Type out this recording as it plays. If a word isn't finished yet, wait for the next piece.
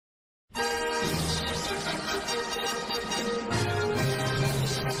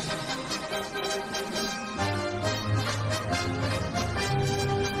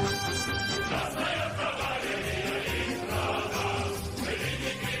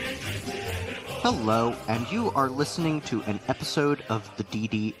Hello, and you are listening to an episode of the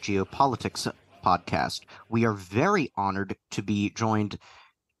DD Geopolitics podcast. We are very honored to be joined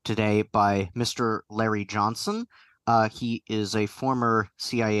today by Mr. Larry Johnson. He is a former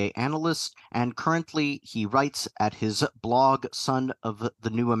CIA analyst, and currently he writes at his blog, Son of the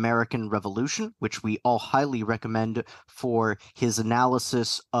New American Revolution, which we all highly recommend for his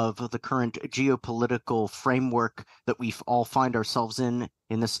analysis of the current geopolitical framework that we all find ourselves in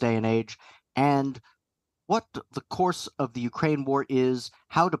this day and age, and what the course of the Ukraine war is,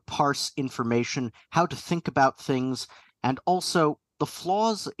 how to parse information, how to think about things, and also the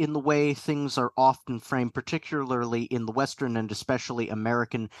flaws in the way things are often framed, particularly in the Western and especially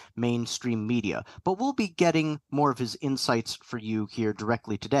American mainstream media. But we'll be getting more of his insights for you here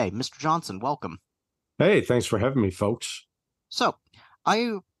directly today. Mr. Johnson, welcome. Hey, thanks for having me, folks. So,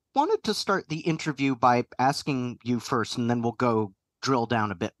 I wanted to start the interview by asking you first, and then we'll go drill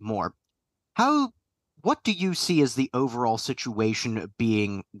down a bit more. What do you see as the overall situation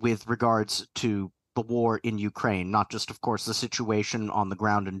being with regards to the war in Ukraine? Not just, of course, the situation on the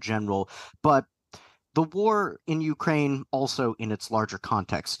ground in general, but the war in Ukraine also in its larger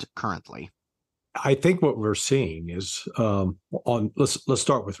context currently. I think what we're seeing is let's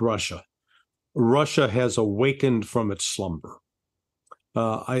start with Russia. Russia has awakened from its slumber.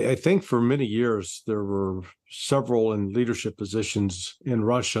 I think for many years there were several in leadership positions in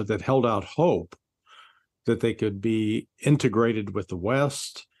Russia that held out hope that they could be integrated with the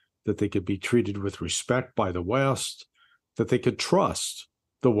West, that they could be treated with respect by the West, that they could trust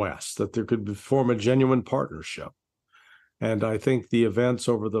the West, that there could form a genuine partnership. And I think the events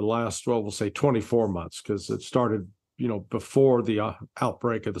over the last, we'll say 24 months, because it started, before the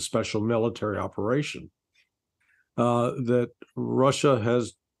outbreak of the special military operation, that Russia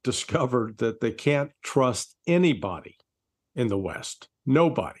has discovered that they can't trust anybody in the West,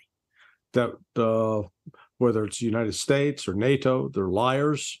 nobody. That whether it's the United States or NATO, they're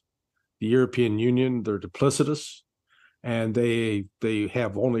liars. The European Union, they're duplicitous, and they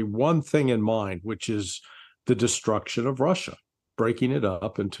have only one thing in mind, which is the destruction of Russia, breaking it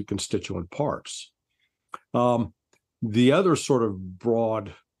up into constituent parts. The other sort of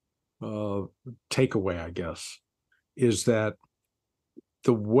broad takeaway, I guess, is that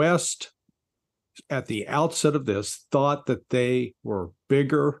the West, at the outset of this, thought that they were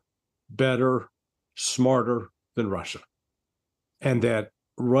bigger, better, smarter than Russia, and that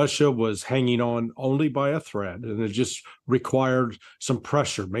Russia was hanging on only by a thread, and it just required some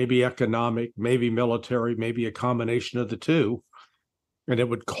pressure, maybe economic, maybe military, maybe a combination of the two, and it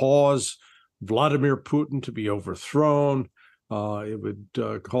would cause Vladimir Putin to be overthrown. It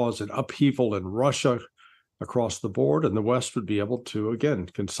would cause an upheaval in Russia across the board, and the West would be able to, again,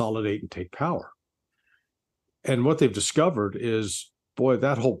 consolidate and take power. And what they've discovered is, boy,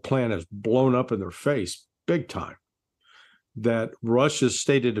 that whole plan has blown up in their face big time. That Russia's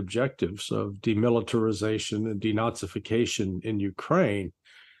stated objectives of demilitarization and denazification in Ukraine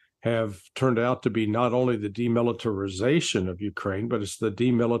have turned out to be not only the demilitarization of Ukraine, but it's the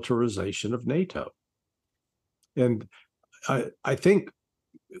demilitarization of NATO. And I think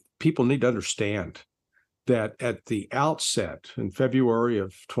people need to understand that at the outset, in February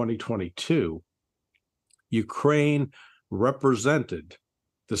of 2022, Ukraine represented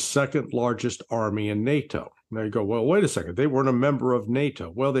the second largest army in NATO. Now you go, well, wait a second, they weren't a member of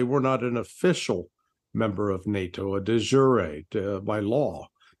NATO. Well, they were not an official member of NATO, a de jure by law,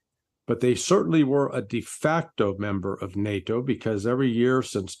 but they certainly were a de facto member of NATO, because every year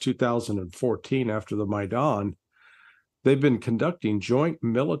since 2014, after the Maidan, they've been conducting joint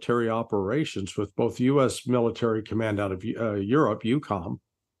military operations with both U.S. military command out of Europe, EUCOM,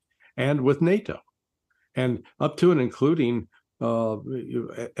 and with NATO, and up to and including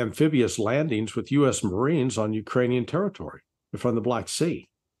amphibious landings with U.S. Marines on Ukrainian territory from the Black Sea.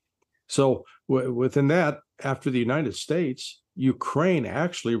 So within that, after the United States, Ukraine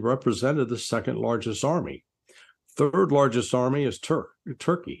actually represented the second largest army. Third largest army is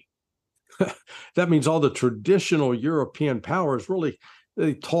Turkey. That means all the traditional European powers really,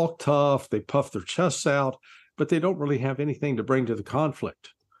 they talk tough, they puff their chests out, but they don't really have anything to bring to the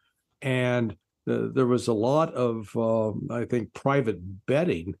conflict. And there was a lot of, I think, private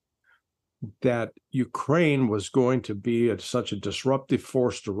betting that Ukraine was going to be such a disruptive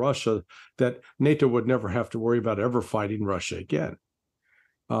force to Russia that NATO would never have to worry about ever fighting Russia again.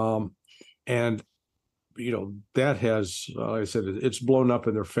 And, that has, like I said, it's blown up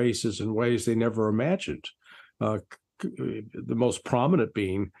in their faces in ways they never imagined. The most prominent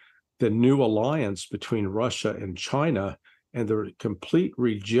being the new alliance between Russia and China and the complete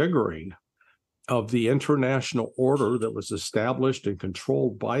rejiggering of the international order that was established and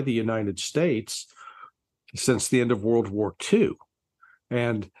controlled by the United States since the end of World War II.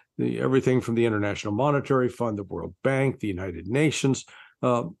 And everything from the International Monetary Fund, the World Bank, the United Nations,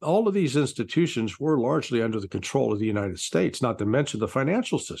 all of these institutions were largely under the control of the United States, not to mention the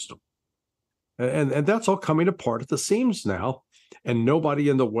financial system. And that's all coming apart at the seams now, and nobody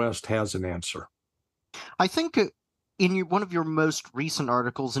in the West has an answer. I think in one of your most recent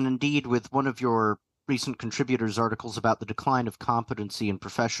articles, and indeed with one of your recent contributors' articles about the decline of competency and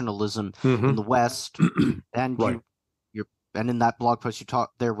professionalism in the West, and Right. and in that blog post you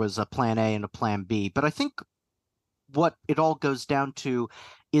talked, there was a plan A and a plan B. But I think what it all goes down to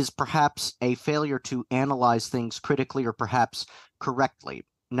is perhaps a failure to analyze things critically or perhaps correctly.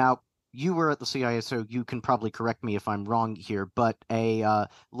 Now, you were at the CIA, so you can probably correct me if I'm wrong here, but a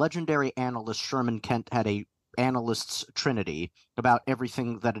legendary analyst, Sherman Kent, had a analyst's trinity about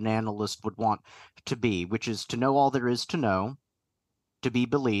everything that an analyst would want to be, which is to know all there is to know, to be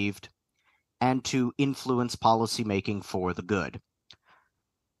believed, and to influence policymaking for the good.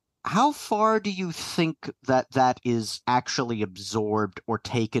 How far do you think that that is actually absorbed or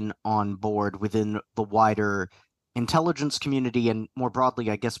taken on board within the wider intelligence community, and more broadly,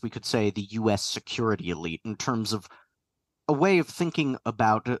 I guess we could say the U.S. security elite, in terms of a way of thinking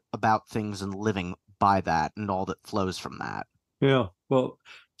about things and living by that and all that flows from that? Yeah. Well,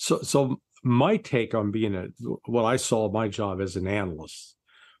 so my take on being what I saw my job as an analyst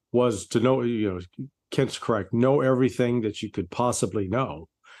was to know, Kent's correct, know everything that you could possibly know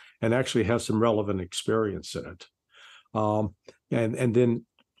and actually have some relevant experience in it. And then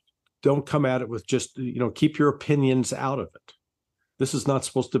don't come at it with just, keep your opinions out of it. This is not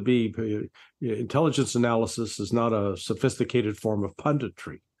supposed to be, intelligence analysis is not a sophisticated form of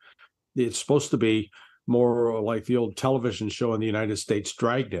punditry. It's supposed to be more like the old television show in the United States,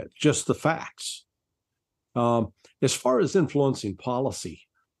 Dragnet, just the facts. As far as influencing policy,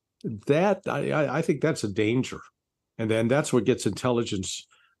 that I think that's a danger. And then that's what gets intelligence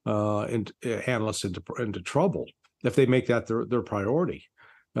and analysts into trouble if they make that their priority.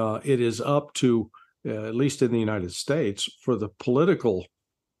 It is up to, at least in the United States, for the political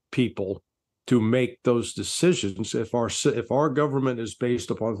people to make those decisions. If our government is based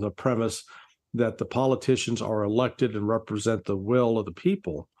upon the premise that the politicians are elected and represent the will of the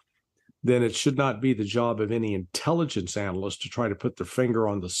people, then it should not be the job of any intelligence analyst to try to put their finger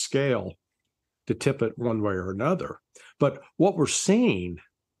on the scale to tip it one way or another. But what we're seeing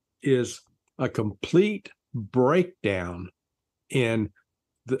is a complete breakdown in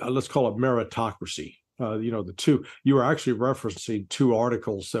let's call it meritocracy. The two, you were actually referencing two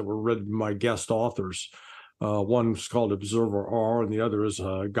articles that were written by guest authors. One's called Observer R, and the other is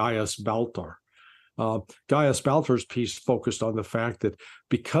Gaius Baltar. Gaius Baltar's piece focused on the fact that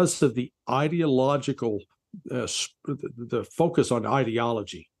because of the ideological, the focus on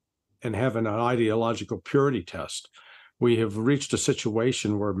ideology and having an ideological purity test, we have reached a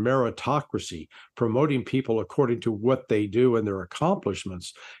situation where meritocracy, promoting people according to what they do and their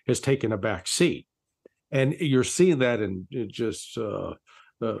accomplishments, has taken a back seat. And you're seeing that in just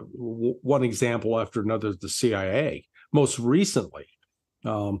one example after another, the CIA. Most recently,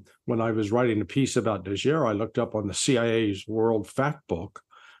 when I was writing a piece about Niger, I looked up on the CIA's World Fact Book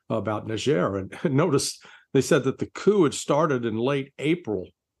about Niger and noticed they said that the coup had started in late April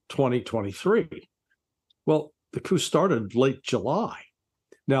 2023. Well, the coup started late July.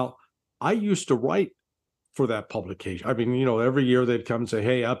 Now, I used to write for that publication. I mean, every year they'd come and say,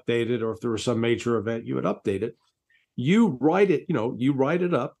 hey, update it, or if there was some major event, you would update it. You write it, you write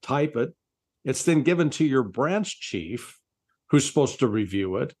it up, type it. It's then given to your branch chief, who's supposed to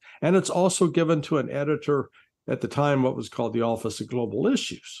review it. And it's also given to an editor at the time, what was called the Office of Global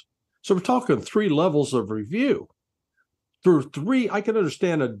Issues. So we're talking 3 levels of review. Through 3, I can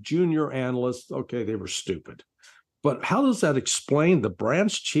understand a junior analyst, okay, they were stupid. But how does that explain the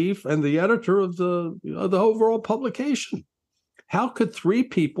branch chief and the editor of the overall publication? How could 3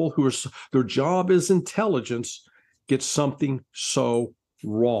 people who are their job is intelligence get something so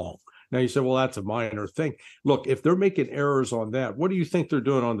wrong? Now you say, well, that's a minor thing. Look, if they're making errors on that, what do you think they're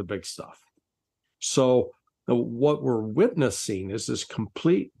doing on the big stuff? So what we're witnessing is this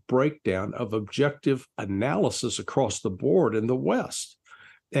complete breakdown of objective analysis across the board in the West.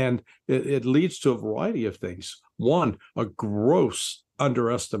 And it leads to a variety of things. One, a gross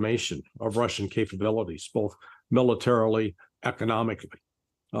underestimation of Russian capabilities, both militarily, economically.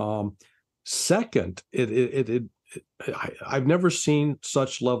 Second, I've never seen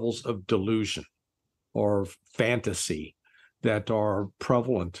such levels of delusion or fantasy that are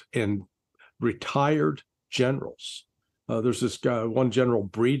prevalent in retired generals. There's this guy, one General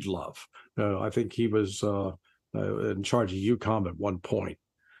Breedlove, I think he was in charge of UCOM at one point.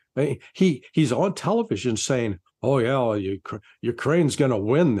 He's on television saying, "Oh yeah, Ukraine's going to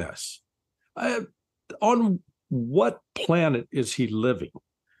win this." On what planet is he living?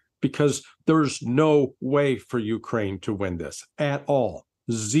 Because there's no way for Ukraine to win this at all.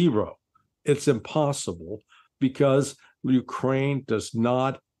 Zero. It's impossible because Ukraine does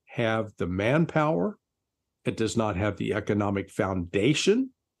not have the manpower. It does not have the economic foundation.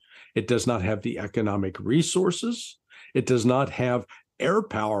 It does not have the economic resources. It does not have air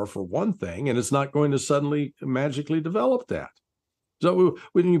power, for one thing, and it's not going to suddenly magically develop that. So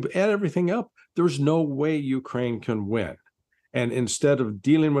when you add everything up, there's no way Ukraine can win. And instead of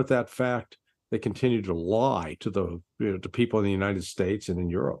dealing with that fact, they continue to lie to to people in the United States and in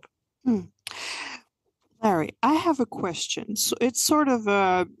Europe. Larry, I have a question. So it's sort of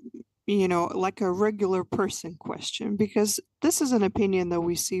a, like a regular person question, because this is an opinion that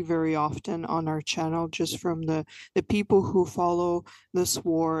we see very often on our channel, just from the people who follow this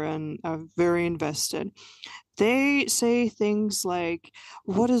war and are very invested. They say things like,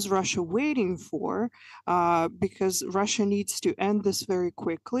 what is Russia waiting for? Because Russia needs to end this very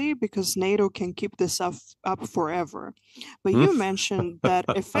quickly because NATO can keep this up forever. But you mentioned that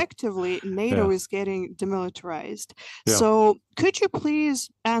effectively NATO is getting demilitarized. Yeah. So could you please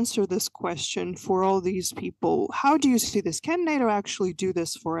answer this question for all these people? How do you see this? Can NATO actually do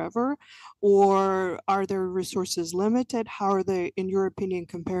this forever? Or are their resources limited? How are they, in your opinion,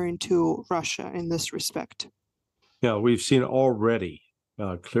 comparing to Russia in this respect? Yeah, we've seen already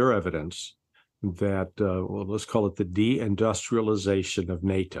clear evidence that, well, let's call it the deindustrialization of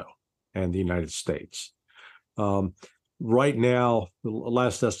NATO and the United States. Right now, the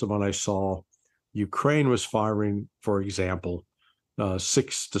last estimate I saw, Ukraine was firing, for example,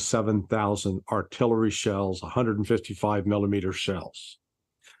 6,000 to 7,000 artillery shells, 155 millimeter shells.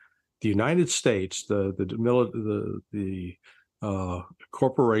 The United States, the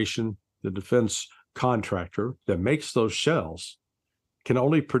corporation, the defense contractor that makes those shells, can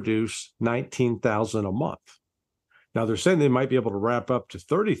only produce 19,000 a month. Now they're saying they might be able to wrap up to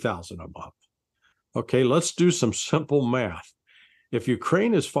 30,000 a month. Okay, let's do some simple math. If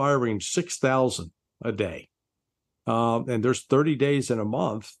Ukraine is firing 6,000 a day, and there's 30 days in a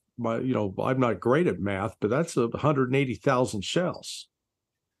month, I'm not great at math, but that's 180,000 shells.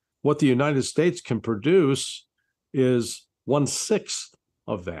 What the United States can produce is 1/6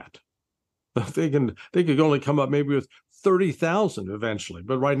 of that. They could only come up maybe with 30,000 eventually,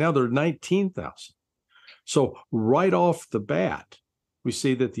 but right now they're 19,000. So right off the bat, we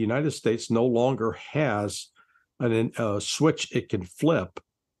see that the United States no longer has a switch it can flip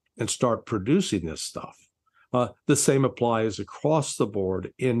and start producing this stuff. The same applies across the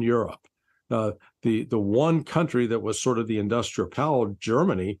board in Europe. The one country that was sort of the industrial power,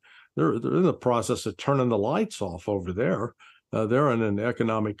 Germany, they're in the process of turning the lights off over there. They're in an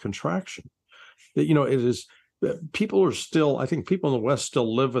economic contraction. It is, people are still, I think people in the West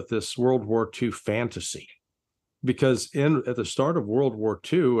still live with this World War II fantasy, because at the start of World War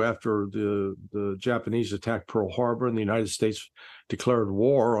II, after the Japanese attacked Pearl Harbor and the United States declared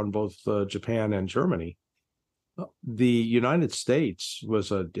war on both Japan and Germany, the United States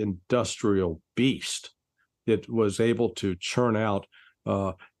was an industrial beast. It was able to churn out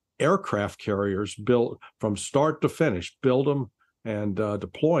aircraft carriers built from start to finish, build them and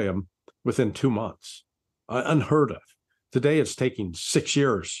deploy them within 2 months. Unheard of. Today, it's taking 6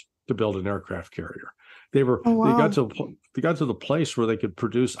 years to build an aircraft carrier. They got to the place where they could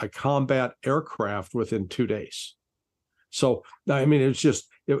produce a combat aircraft within 2 days. So, I mean,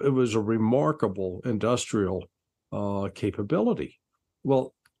 it was a remarkable industrial capability.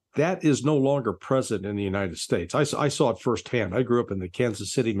 Well, that is no longer present in the United States. I saw it firsthand. I grew up in the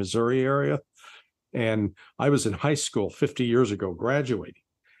Kansas City, Missouri area, and I was in high school 50 years ago, graduating.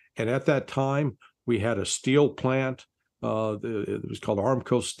 And at that time, we had a steel plant. It was called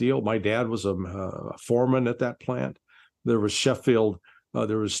Armco Steel. My dad was a foreman at that plant. There was Sheffield.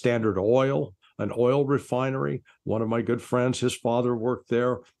 There was Standard Oil, an oil refinery. One of my good friends, his father worked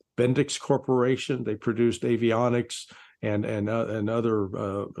there. Bendix Corporation. They produced avionics and other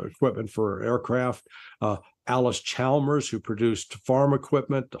equipment for aircraft. Alice Chalmers, who produced farm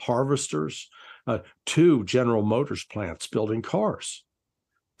equipment, harvesters. 2 General Motors plants building cars.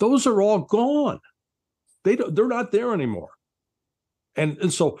 Those are all gone. They're not there anymore.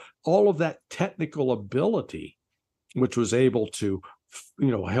 And so all of that technical ability, which was able to,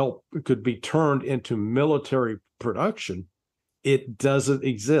 help, could be turned into military production, it doesn't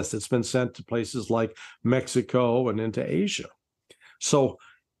exist. It's been sent to places like Mexico and into Asia. So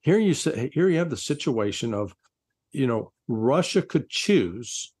here you have the situation of, Russia could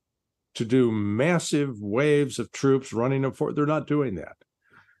choose to do massive waves of troops running them forward. They're not doing that.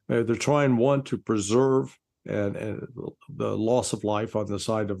 They're trying, one, to preserve and the loss of life on the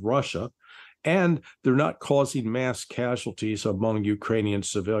side of Russia, and they're not causing mass casualties among Ukrainian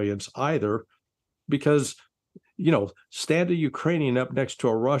civilians either, because, stand a Ukrainian up next to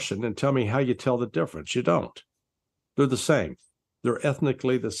a Russian and tell me how you tell the difference. You don't. They're the same. They're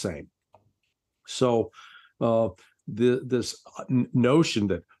ethnically the same. So this notion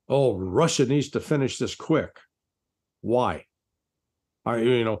that, Russia needs to finish this quick. Why?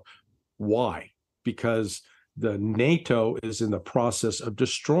 Why? Because the NATO is in the process of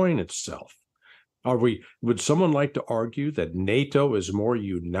destroying itself. Would someone like to argue that NATO is more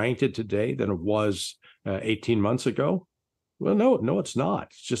united today than it was 18 months ago? Well, no, it's not.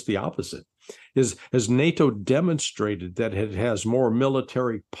 It's just the opposite. Has NATO demonstrated that it has more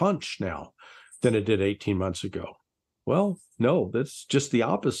military punch now than it did 18 months ago? Well, no, that's just the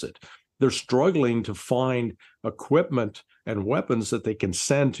opposite. They're struggling to find equipment and weapons that they can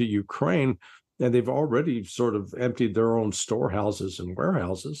send to Ukraine, and they've already sort of emptied their own storehouses and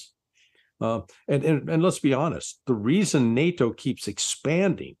warehouses. And let's be honest, the reason NATO keeps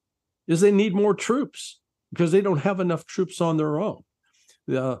expanding is they need more troops because they don't have enough troops on their own.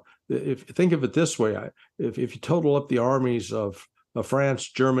 If you think of it this way, if you total up the armies of France,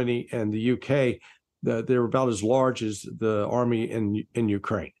 Germany, and the UK, they're about as large as the army in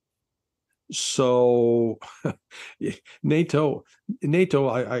Ukraine. So NATO,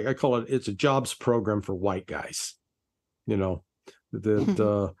 I call it's a jobs program for white guys. That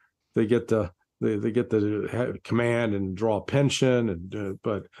they get the command and draw a pension, and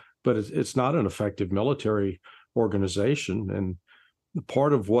but it's not an effective military organization. And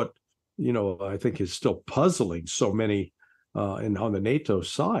part of what I think is still puzzling so many on the NATO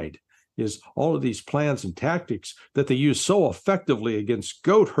side is all of these plans and tactics that they use so effectively against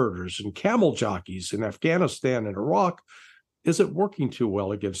goat herders and camel jockeys in Afghanistan and Iraq isn't working too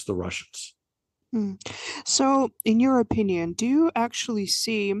well against the Russians. So, in your opinion, do you actually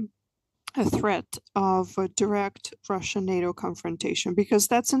see a threat of a direct Russia-NATO confrontation? Because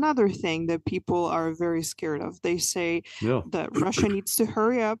that's another thing that people are very scared of. They say that Russia needs to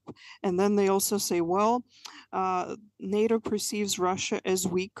hurry up, and then they also say, well, NATO perceives Russia as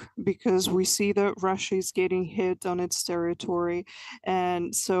weak because we see that Russia is getting hit on its territory,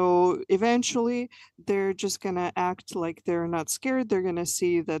 and so eventually they're just going to act like they're not scared. They're going to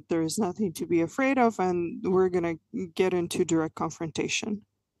see that there's nothing to be afraid of, and we're going to get into direct confrontation.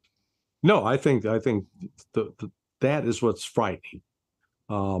 No, I think that is what's frightening,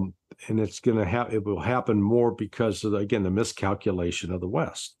 and it's going to happen. It will happen more because of the miscalculation of the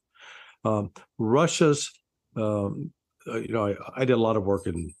West. Russia's, I did a lot of work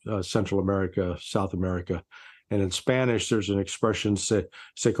in Central America, South America, and in Spanish there's an expression se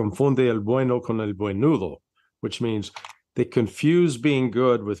confunde el bueno con el buenudo, which means they confuse being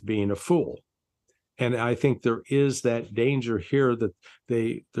good with being a fool. And I think there is that danger here that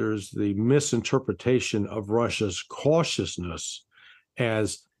there's the misinterpretation of Russia's cautiousness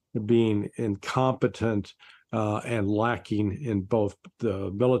as being incompetent and lacking in both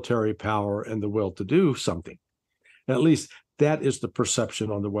the military power and the will to do something. And at least that is the perception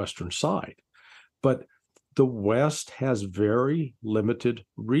on the Western side. But the West has very limited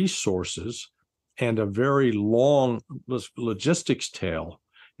resources and a very long logistics tail.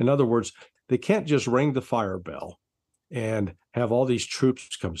 In other words, they can't just ring the fire bell and have all these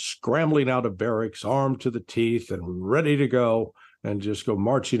troops come scrambling out of barracks, armed to the teeth and ready to go, and just go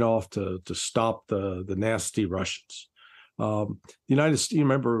marching off to stop the nasty Russians. The United States, you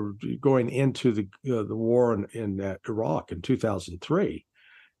remember going into the war in Iraq in 2003,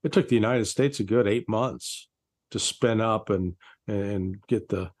 it took the United States a good 8 months to spin up and get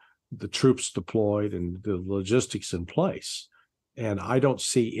the troops deployed and the logistics in place. And I don't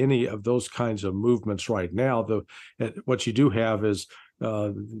see any of those kinds of movements right now. What you do have is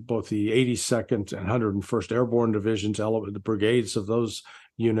both the 82nd and 101st Airborne Divisions, the brigades of those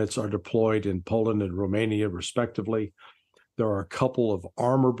units are deployed in Poland and Romania, respectively. There are a couple of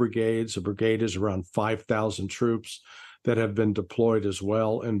armor brigades. A brigade is around 5,000 troops that have been deployed as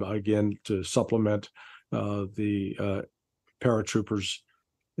well, and again, to supplement the paratroopers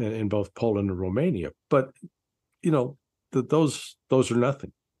in both Poland and Romania. But, those are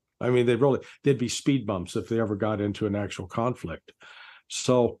nothing. I mean, they'd be speed bumps if they ever got into an actual conflict.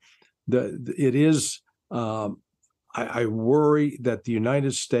 So it is, I worry that the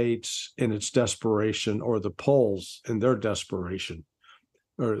United States in its desperation, or the Poles in their desperation,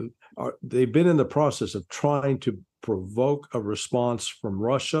 they've been in the process of trying to provoke a response from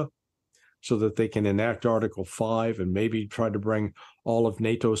Russia so that they can enact Article 5 and maybe try to bring all of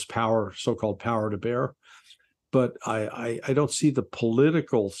NATO's power, so-called power, to bear. But I don't see the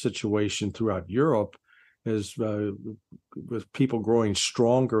political situation throughout Europe as with people growing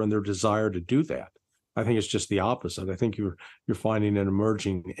stronger in their desire to do that. I think it's just the opposite. I think you're finding an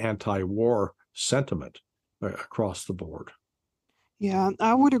emerging anti-war sentiment across the board. Yeah,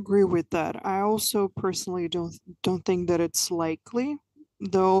 I would agree with that. I also personally don't think that it's likely.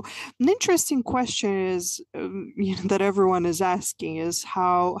 Though an interesting question is that everyone is asking is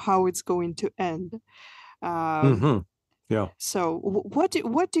how it's going to end. Um, Yeah. so what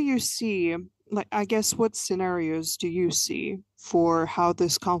do you see? Like, I guess what scenarios do you see for how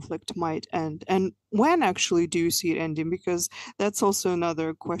this conflict might end, and when actually do you see it ending? Because that's also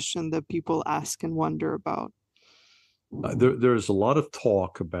another question that people ask and wonder about. There's a lot of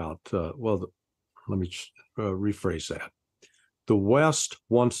talk about, let me rephrase that. The West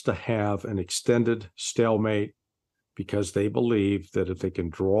wants to have an extended stalemate because they believe that if they can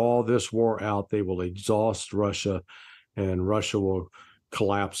draw this war out, they will exhaust Russia, and Russia will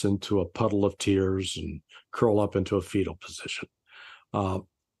collapse into a puddle of tears and curl up into a fetal position. I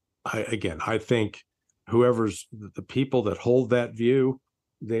think the people that hold that view,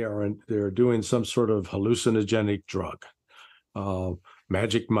 they're doing some sort of hallucinogenic drug,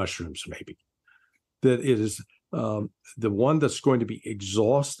 magic mushrooms maybe. That it is the one that's going to be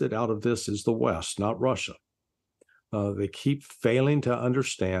exhausted out of this is the West, not Russia. They keep failing to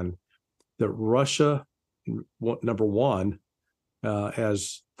understand that Russia, number one,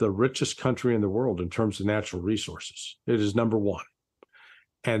 as the richest country in the world in terms of natural resources, it is number one.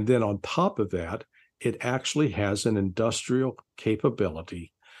 And then on top of that, it actually has an industrial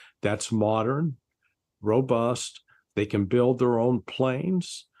capability that's modern, robust. They can build their own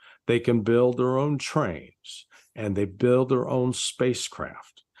planes, they can build their own trains, and they build their own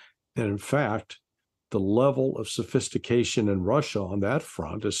spacecraft. And in fact, the level of sophistication in Russia on that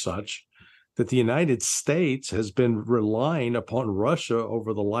front is such that the United States has been relying upon Russia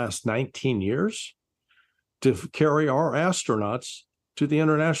over the last 19 years to carry our astronauts to the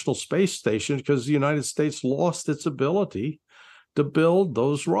International Space Station because the United States lost its ability to build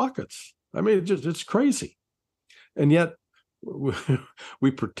those rockets. I mean, it's crazy. And yet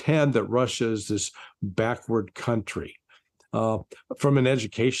we pretend that Russia is this backward country. From an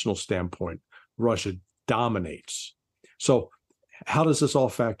educational standpoint, Russia dominates. So how does this all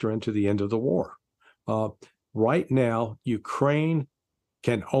factor into the end of the war? Right now, Ukraine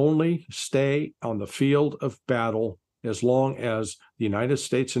can only stay on the field of battle as long as the United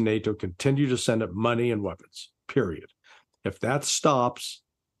States and NATO continue to send it money and weapons, period. If that stops,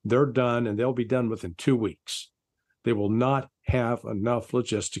 they're done, and they'll be done within 2 weeks. They will not have enough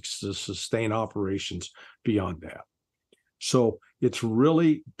logistics to sustain operations beyond that. So it's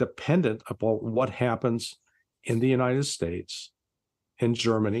really dependent upon what happens in the United States, in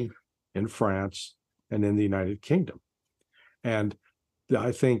Germany, in France, and in the United Kingdom. And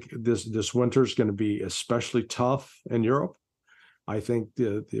I think this winter is going to be especially tough in Europe. I think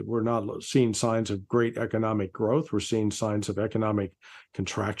we're not seeing signs of great economic growth. We're seeing signs of economic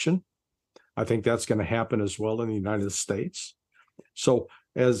contraction. I think that's going to happen as well in the United States. So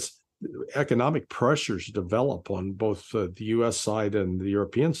as economic pressures develop on both the U.S. side and the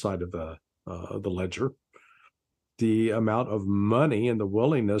European side of the ledger, the amount of money and the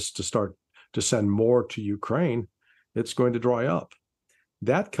willingness to start to send more to Ukraine, it's going to dry up.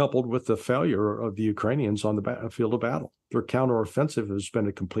 That, coupled with the failure of the Ukrainians on the field of battle, their counteroffensive has been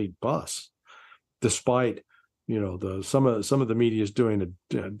a complete bust, despite some of the media is doing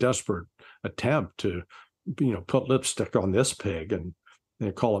a desperate attempt to put lipstick on this pig and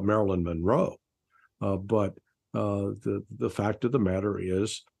call it Marilyn Monroe. But the fact of the matter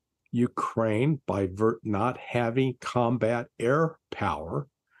is, Ukraine, by not having combat air power,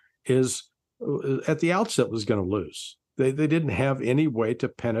 is at the outset was going to lose. They didn't have any way to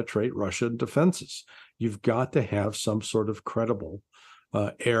penetrate Russian defenses. You've got to have some sort of credible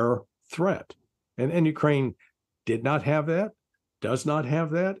air threat. And Ukraine did not have that, does not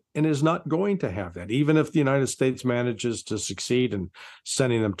have that, and is not going to have that, even if the United States manages to succeed in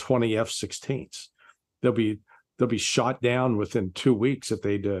sending them 20 F-16s. They'll be shot down within 2 weeks if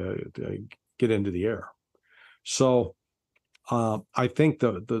they get into the air. So I think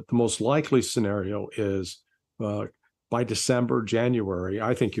the most likely scenario is by December, January,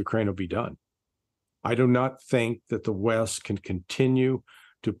 I think Ukraine will be done. I do not think that the West can continue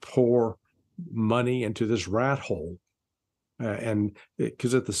to pour money into this rat hole. And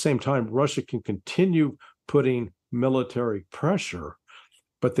because at the same time, Russia can continue putting military pressure,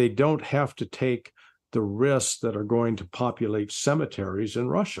 but they don't have to take the risks that are going to populate cemeteries in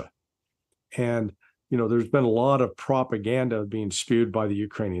Russia. And there's been a lot of propaganda being spewed by the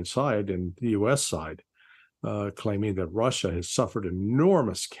Ukrainian side and the U.S. side, claiming that Russia has suffered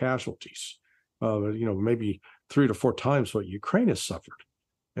enormous casualties, maybe 3 to 4 times what Ukraine has suffered.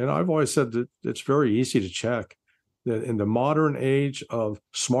 And I've always said that it's very easy to check that in the modern age of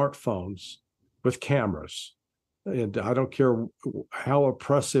smartphones with cameras, and I don't care how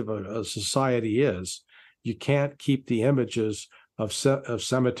oppressive a society is, you can't keep the images of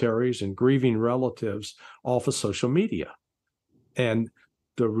cemeteries and grieving relatives off of social media. And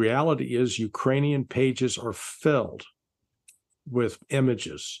the reality is Ukrainian pages are filled with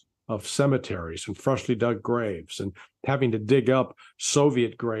images of cemeteries and freshly dug graves and having to dig up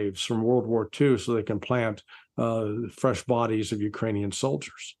Soviet graves from World War II so they can plant fresh bodies of Ukrainian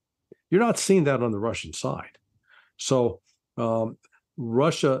soldiers. You're not seeing that on the Russian side. So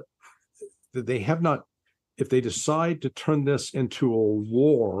Russia, they have not, if they decide to turn this into a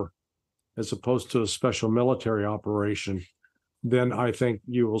war as opposed to a special military operation, then I think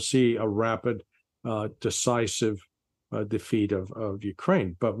you will see a rapid, decisive defeat of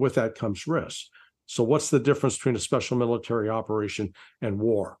Ukraine. But with that comes risk. So what's the difference between a special military operation and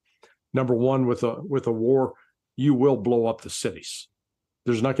war? Number one, with a war, you will blow up the cities.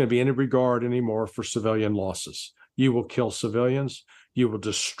 There's not going to be any regard anymore for civilian losses. You will kill civilians. You will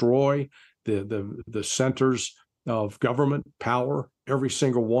destroy the centers of government power. Every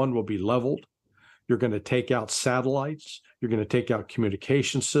single one will be leveled. You're going to take out satellites. You're going to take out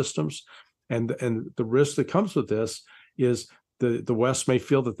communication systems. And the risk that comes with this is the West may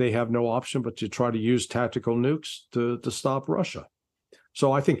feel that they have no option but to try to use tactical nukes to stop Russia.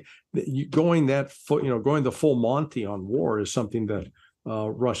 So I think going the full Monty on war is something that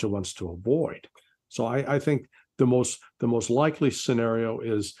Russia wants to avoid. So I think the most likely scenario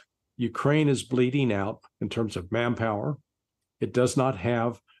is Ukraine is bleeding out in terms of manpower. It does not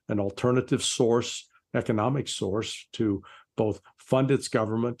have an alternative source, economic source, to both fund its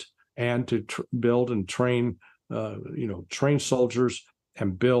government and to build and train soldiers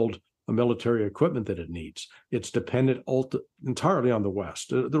and build a military equipment that it needs. It's dependent entirely on the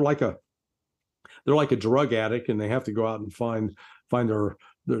West. They're like a drug addict, and they have to go out and find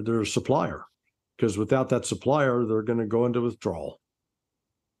their supplier, because without that supplier, they're going to go into withdrawal.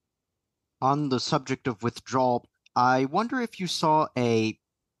 On the subject of withdrawal, I wonder if you saw a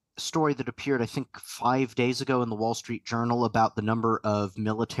story that appeared, I think, 5 days ago in the Wall Street Journal about the number of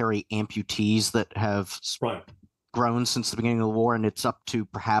military amputees that have grown since the beginning of the war, and it's up to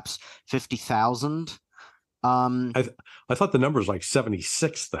perhaps 50,000. I thought the number was like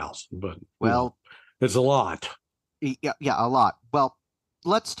 76,000, but well, it's a lot. Yeah, a lot. Well,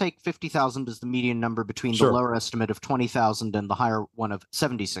 let's take 50,000 as the median number between the lower estimate of 20,000 and the higher one of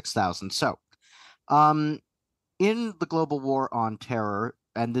 76,000. So, in the global war on terror,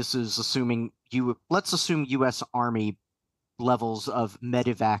 and this is let's assume U.S. Army levels of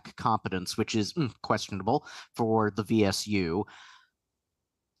medevac competence, which is questionable for the VSU.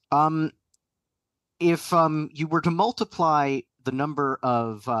 If you were to multiply the number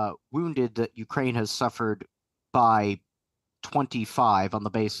of wounded that Ukraine has suffered by 25 on the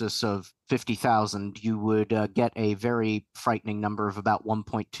basis of 50,000, you would get a very frightening number of about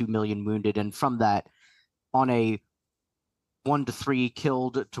 1.2 million wounded. And from that, on a 1-to-3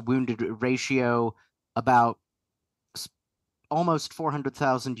 killed to wounded ratio, about almost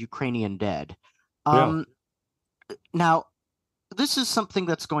 400,000 Ukrainian dead. Now, this is something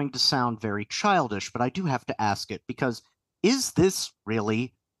that's going to sound very childish, but I do have to ask it, because is this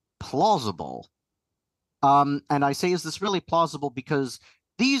really plausible? And I say, is this really plausible because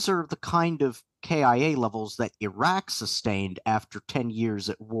these are the kind of KIA levels that Iraq sustained after 10 years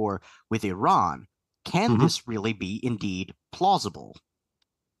at war with Iran. Can this really be indeed plausible?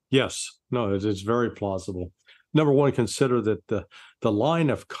 Yes. No, it is very plausible. Number one, consider that the line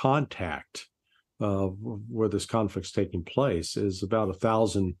of contact where this conflict's taking place is about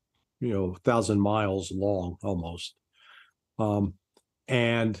 1,000 miles long almost. So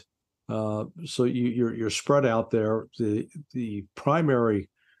you're spread out there. The primary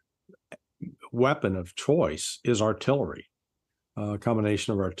weapon of choice is artillery, a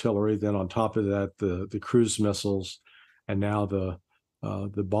combination of artillery. Then on top of that, the cruise missiles, and now the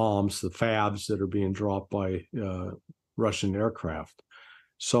bombs, the FABs that are being dropped by Russian aircraft.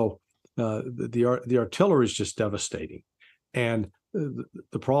 So the artillery is just devastating. And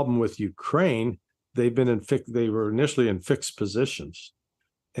the problem with Ukraine, they were initially in fixed positions,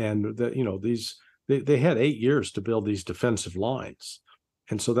 and they had 8 years to build these defensive lines.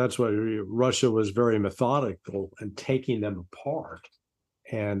 And so that's why Russia was very methodical in taking them apart.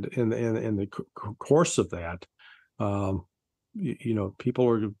 And in the course of that,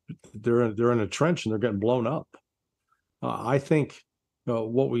 people they're in a trench and they're getting blown up. I think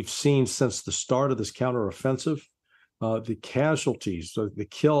what we've seen since the start of this counteroffensive, the casualties,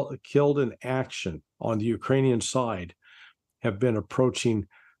 the killed in action on the Ukrainian side have been approaching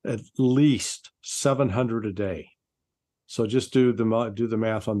at least 700 a day. So just do the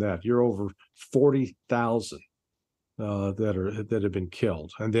math on that. You're over 40,000 that have been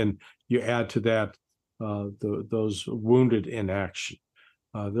killed, and then you add to that those wounded in action.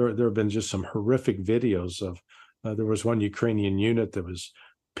 There have been just some horrific videos of. There was one Ukrainian unit that was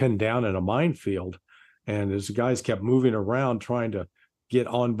pinned down in a minefield, and as the guys kept moving around trying to get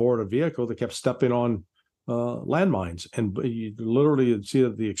on board a vehicle, they kept stepping on landmines, and you'd see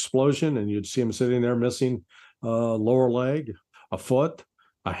the explosion, and you'd see them sitting there missing lower leg, a foot,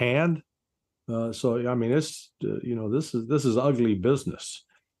 a hand. So I mean, it's this is ugly business.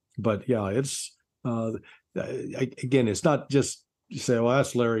 But yeah, it's again, it's not just you say, well,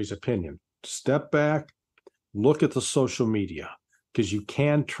 that's Larry's opinion. Step back, look at the social media, because you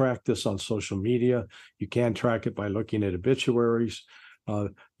can track this on social media. You can track it by looking at obituaries.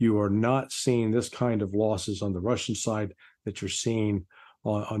 You are not seeing this kind of losses on the Russian side that you're seeing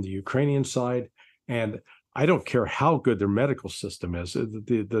on the Ukrainian side. And I don't care how good their medical system is.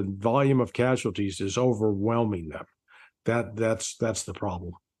 The volume of casualties is overwhelming them. That's the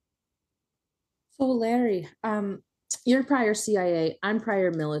problem. So Larry, you're prior CIA, I'm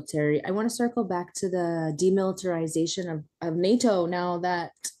prior military. I want to circle back to the demilitarization of NATO now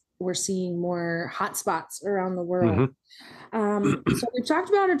that we're seeing more hotspots around the world. So we've talked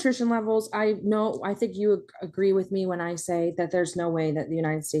about attrition levels. I think you agree with me when I say that there's no way that the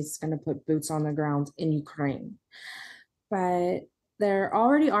United States is going to put boots on the ground in Ukraine. But there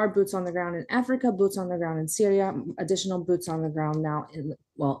already are boots on the ground in Africa, boots on the ground in Syria, additional boots on the ground now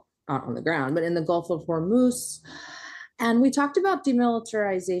not on the ground, but in the Gulf of Hormuz. And we talked about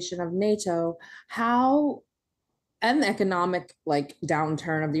demilitarization of NATO, and the economic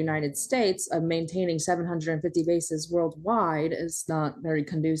downturn of the United States of maintaining 750 bases worldwide is not very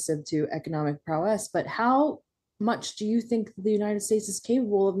conducive to economic prowess. But how much do you think the United States is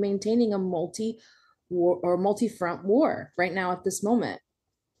capable of maintaining a multi-front war right now at this moment?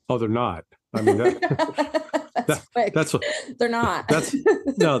 Oh, they're not. I mean, that's what they're not. That's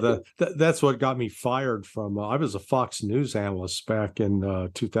what got me fired from. I was a Fox News analyst back in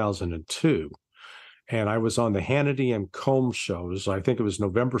 2002. And I was on the Hannity and Combs shows. I think it was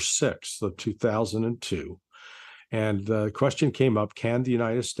November 6th of 2002. And the question came up, can the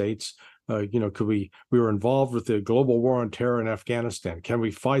United States, could we were involved with the global war on terror in Afghanistan. Can we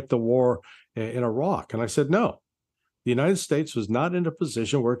fight the war in Iraq? And I said, no. The United States was not in a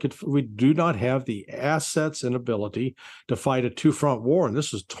position where we do not have the assets and ability to fight a two-front war. And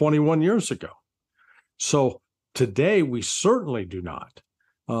this was 21 years ago. So today, we certainly do not.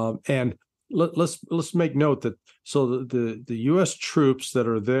 And let's make note that the U.S. troops that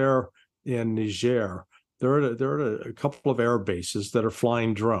are there in Niger, they're at a couple of air bases that are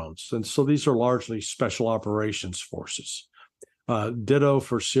flying drones, and so these are largely special operations forces. Ditto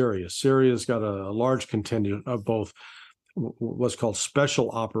for Syria. Syria's got a large contingent of both what's called special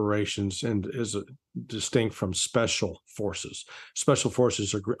operations and is distinct from special forces. Special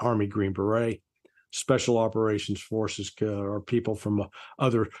forces are Army Green Beret. Special operations forces are people from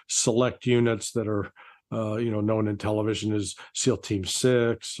other select units that are, known in television as SEAL Team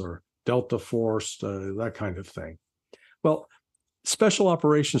 6 or Delta Force, that kind of thing. Well, special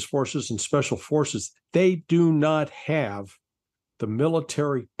operations forces and special forces, they do not have the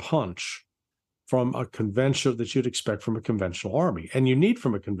military punch from a conventional that you'd expect from a conventional army, and you need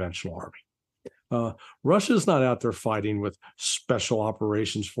from a conventional army. Russia's not out there fighting with special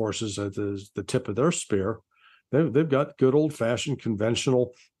operations forces at the tip of their spear. They've got good old-fashioned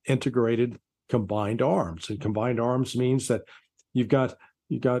conventional integrated combined arms, and combined arms means that you've got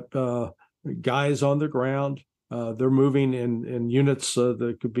guys on the ground. They're moving in units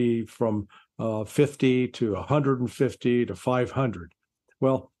that could be from 50 to 150 to 500.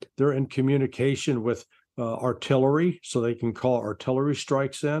 Well, they're in communication with artillery, so they can call artillery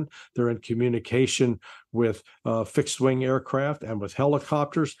strikes in. They're in communication with fixed-wing aircraft and with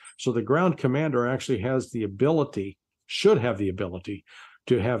helicopters. So the ground commander actually should have the ability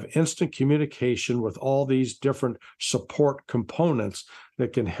to have instant communication with all these different support components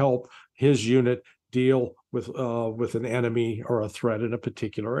that can help his unit deal with an enemy or a threat in a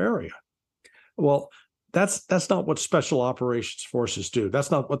particular area. Well, that's not what special operations forces do.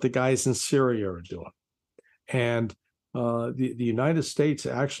 That's not what the guys in Syria are doing. And the United States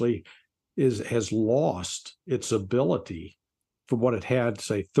actually has lost its ability from what it had,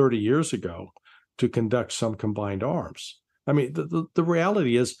 say, 30 years ago to conduct some combined arms. I mean, the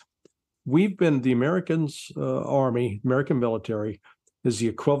reality is the Americans Army, American military is the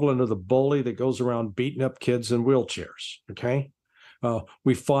equivalent of the bully that goes around beating up kids in wheelchairs. Okay.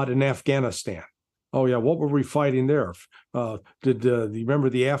 We fought in Afghanistan. Oh yeah, what were we fighting there? Do you remember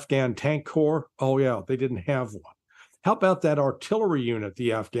the Afghan Tank Corps? Oh yeah, they didn't have one. How about that artillery unit the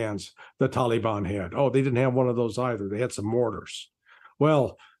Taliban had? Oh, they didn't have one of those either. They had some mortars.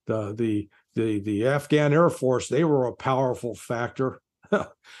 Well, the Afghan Air Force, they were a powerful factor.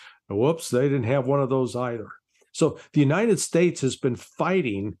 Whoops, they didn't have one of those either. So the United States has been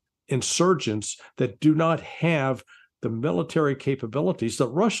fighting insurgents that do not have the military capabilities that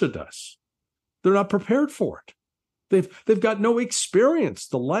Russia does. They're not prepared for it. They've got no experience.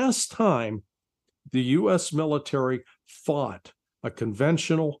 The last time the U.S. military fought a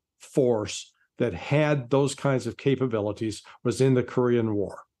conventional force that had those kinds of capabilities was in the Korean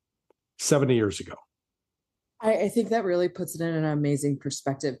War 70 years ago. I think that really puts it in an amazing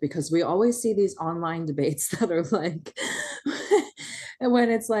perspective, because we always see these online debates that are like, and when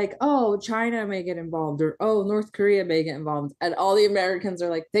it's like, oh, China may get involved, or oh, North Korea may get involved, and all the Americans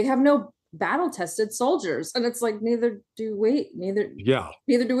are like, they have no battle tested soldiers, and it's like, neither do we. Neither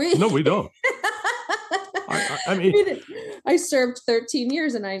do we. No, we don't. I mean, I served 13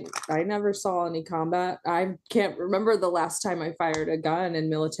 years and I never saw any combat. I can't remember the last time I fired a gun in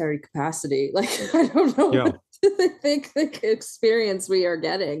military capacity. Like, I don't know what I think the experience we are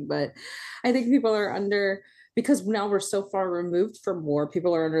getting, but I think people are because now we're so far removed from war,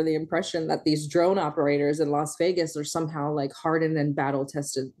 people are under the impression that these drone operators in Las Vegas are somehow like hardened and battle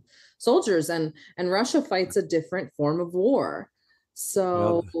tested soldiers, and Russia fights a different form of war.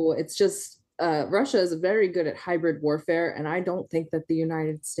 So it's just, Russia is very good at hybrid warfare, and I don't think that the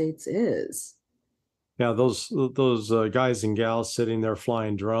United States is. Yeah, those guys and gals sitting there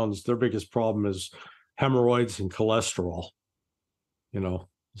flying drones, their biggest problem is hemorrhoids and cholesterol.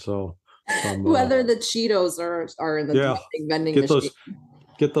 So whether the Cheetos are in the vending machine.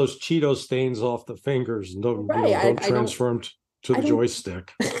 Get those Cheeto stains off the fingers, and don't transfer them to the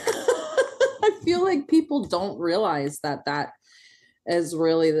joystick. I feel like people don't realize that is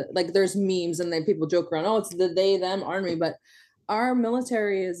really like, there's memes and then people joke around, oh, it's the they them army, but our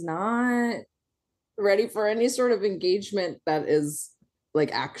military is not ready for any sort of engagement that is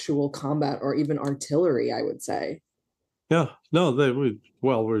like actual combat or even artillery, I would say. Yeah, no,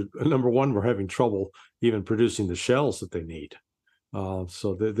 we're number one, we're having trouble even producing the shells that they need.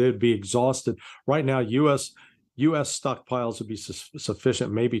 So they'd be exhausted right now. U.S. stockpiles would be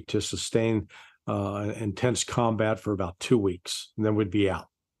sufficient maybe to sustain intense combat for about 2 weeks, and then we'd be out.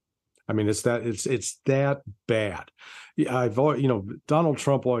 I mean, it's that bad. Donald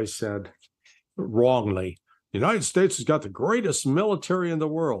Trump always said, wrongly, the United States has got the greatest military in the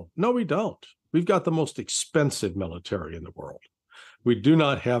world. No, we don't. We've got the most expensive military in the world. We do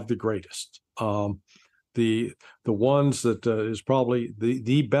not have the greatest. The ones that is probably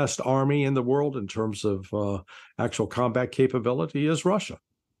the best army in the world in terms of actual combat capability is Russia.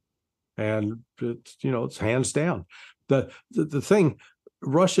 And it's hands down. The thing,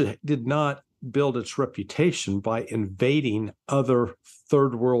 Russia did not build its reputation by invading other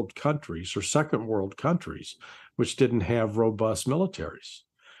third world countries or second world countries, which didn't have robust militaries.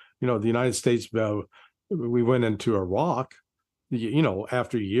 The United States, we went into Iraq,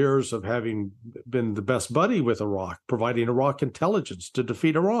 after years of having been the best buddy with Iraq, providing Iraq intelligence to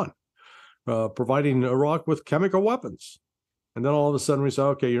defeat Iran, providing Iraq with chemical weapons. And then all of a sudden we say,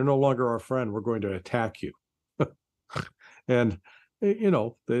 okay, you're no longer our friend. We're going to attack you. And,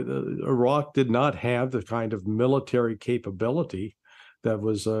 Iraq did not have the kind of military capability that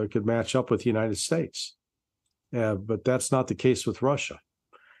could match up with the United States. But that's not the case with Russia.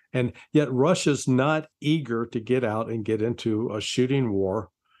 And yet Russia's not eager to get out and get into a shooting war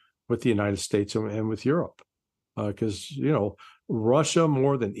with the United States and with Europe. Because, Russia,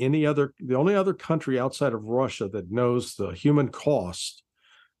 more than the only other country outside of Russia that knows the human cost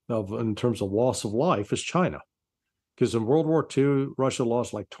in terms of loss of life is China. Because in World War II, Russia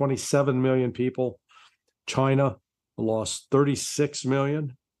lost like 27 million people. China lost 36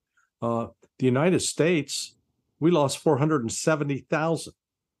 million. The United States, we lost 470,000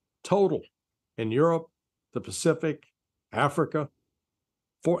 total in Europe, the Pacific, Africa,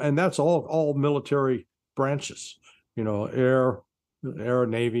 and that's all military branches, air,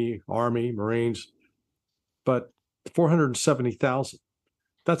 Navy, Army, Marines, but 470,000.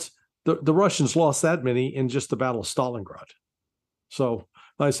 That's the Russians lost that many in just the Battle of Stalingrad. So,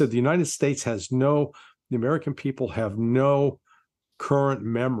 like I said, the American people have no current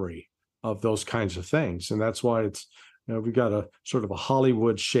memory of those kinds of things, and that's why it's. We've got a sort of a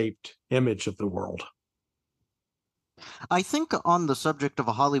Hollywood-shaped image of the world. I think on the subject of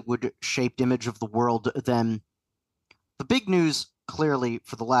a Hollywood-shaped image of the world, then the big news clearly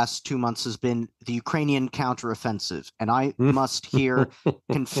for the last 2 months has been the Ukrainian counteroffensive. And I must here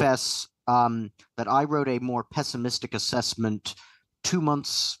confess that I wrote a more pessimistic assessment 2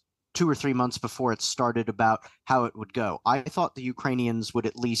 or 3 months before it started about how it would go. I thought the Ukrainians would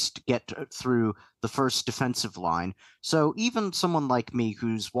at least get through the first defensive line. So even someone like me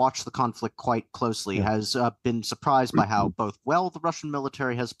who's watched the conflict quite closely has been surprised by how both well the Russian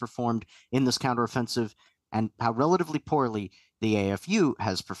military has performed in this counteroffensive and how relatively poorly the AFU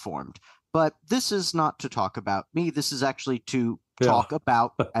has performed. But this is not to talk about me. This is actually to talk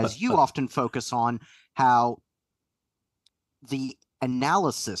about, as you often focus on, how the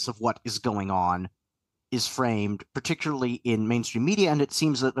analysis of what is going on is framed, particularly in mainstream media, and it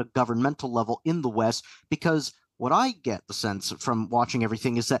seems at a governmental level in the West, because what I get the sense from watching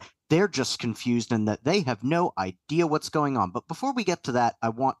everything is that they're just confused and that they have no idea what's going on. But before we get to that, I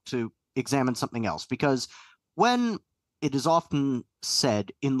want to examine something else, because when it is often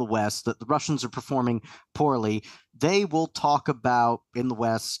said in the West that the Russians are performing poorly, they will talk about in the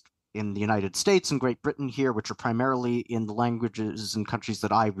West, in the United States and Great Britain here, which are primarily in the languages and countries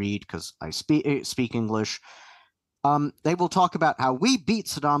that I read because I speak English, they will talk about how we beat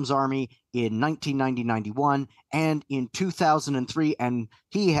Saddam's army in 1990-91 and in 2003, and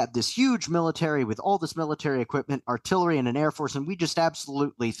he had this huge military with all this military equipment, artillery, and an air force, and we just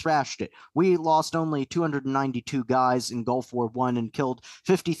absolutely thrashed it. We lost only 292 guys in Gulf War I and killed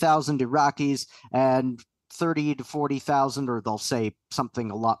 50,000 Iraqis and 30 to 40,000, or they'll say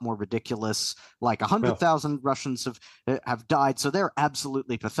something a lot more ridiculous, like 100,000 Russians have died. So they're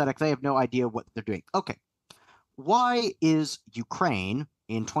absolutely pathetic. They have no idea what they're doing. Okay. Why is Ukraine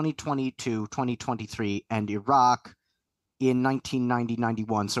in 2022, 2023, and Iraq in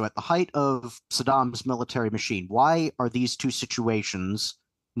 1990-91, so at the height of Saddam's military machine, why are these two situations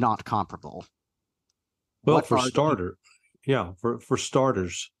not comparable? Well, for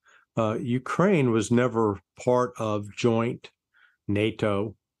starters, Ukraine was never part of joint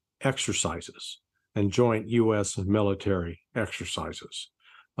NATO exercises and joint U.S. military exercises.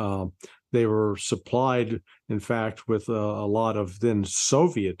 They were supplied, in fact, with a lot of then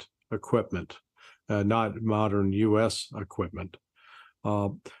Soviet equipment, not modern U.S. equipment.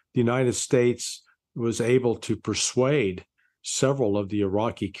 The United States was able to persuade several of the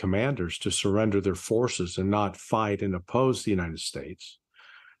Iraqi commanders to surrender their forces and not fight and oppose the United States.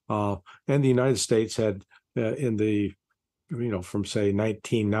 And the United States had from say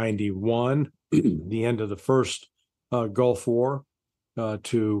 1991, the end of the first Gulf War,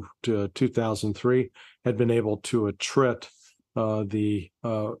 to 2003, had been able to attrit the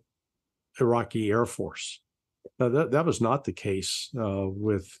Iraqi Air Force. That was not the case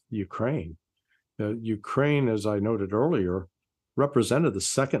with Ukraine. Ukraine, as I noted earlier, represented the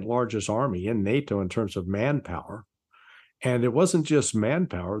second largest army in NATO in terms of manpower. And it wasn't just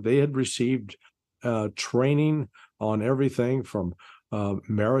manpower. They had received training on everything from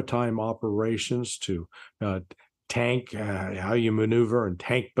maritime operations to tank, how you maneuver in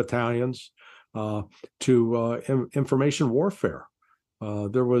tank battalions, to information warfare.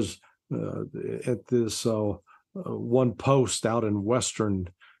 There was at this one post out in western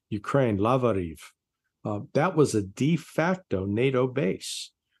Ukraine, Lavariv, that was a de facto NATO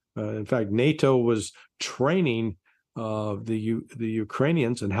base. In fact, NATO was training the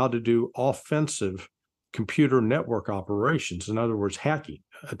Ukrainians in how to do offensive computer network operations, in other words, hacking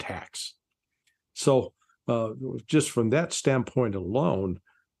attacks. So just from that standpoint alone,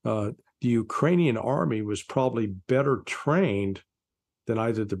 the Ukrainian army was probably better trained than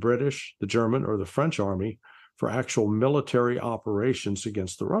either the British, the German, or the French army for actual military operations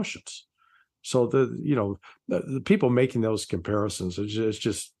against the Russians. So the people making those comparisons,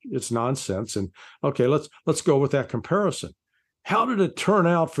 it's nonsense. And okay, let's go with that comparison. How did it turn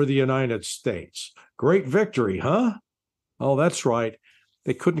out for the United States? Great victory, huh? Oh, that's right.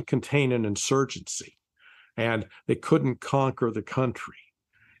 They couldn't contain an insurgency, and they couldn't conquer the country.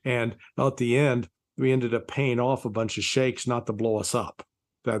 And at the end, we ended up paying off a bunch of sheikhs not to blow us up.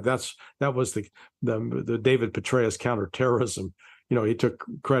 That was the David Petraeus counterterrorism. He took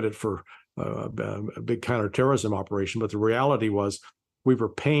credit for a big counterterrorism operation, but the reality was we were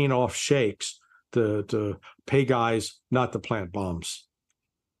paying off sheikhs to pay guys not to plant bombs.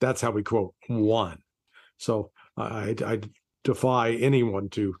 That's how we, quote, won. So I defy anyone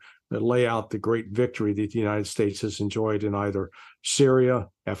to lay out the great victory that the United States has enjoyed in either Syria,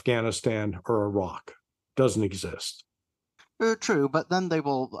 Afghanistan, or Iraq. Doesn't exist. True, but then they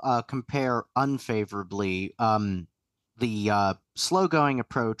will compare unfavorably the slow-going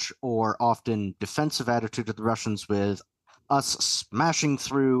approach or often defensive attitude of the Russians, with us smashing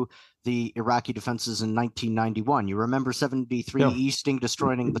through the Iraqi defenses in 1991. You remember 73 Easting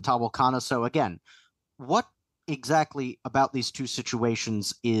destroying the Tawal-Khana. So again, what exactly about these two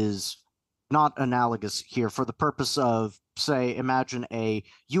situations is not analogous here for the purpose of, say, imagine a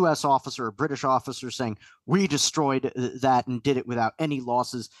U.S. officer, a British officer saying, we destroyed that and did it without any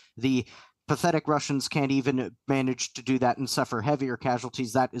losses. The pathetic Russians can't even manage to do that and suffer heavier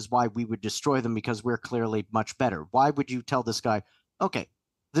casualties. That is why we would destroy them, because we're clearly much better. Why would you tell this guy, okay,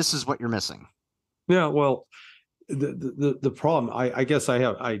 this is what you're missing? Yeah, well, the problem, I guess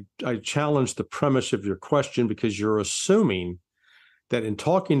I challenge the premise of your question, because you're assuming that in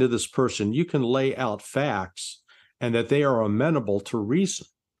talking to this person, you can lay out facts and that they are amenable to reason.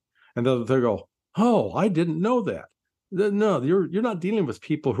 And they'll go, oh, I didn't know that. No, you're not dealing with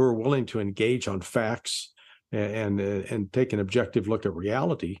people who are willing to engage on facts and take an objective look at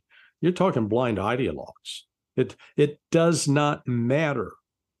reality. You're talking blind ideologues. It does not matter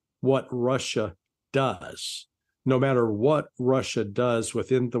what Russia does. No matter what Russia does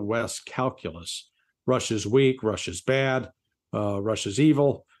within the West calculus, Russia's weak, Russia's bad, Russia's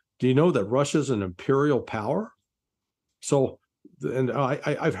evil. Do you know that Russia's an imperial power? So, and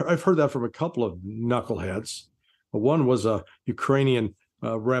I've heard that from a couple of knuckleheads. One was a Ukrainian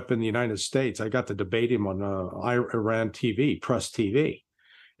rep in the United States. I got to debate him on Iran TV, Press TV,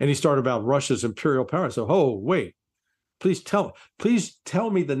 and he started about Russia's imperial power. So, oh wait, please tell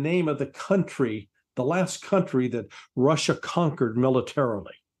me the name of the country, the last country that Russia conquered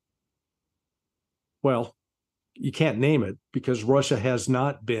militarily. Well, you can't name it because Russia has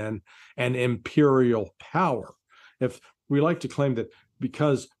not been an imperial power. If we like to claim that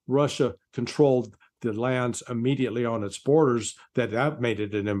because Russia controlled the lands immediately on its borders, that made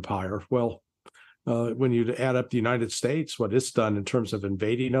it an empire. Well, when you add up the United States, what it's done in terms of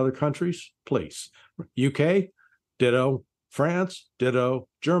invading other countries, please. UK, ditto. France, ditto.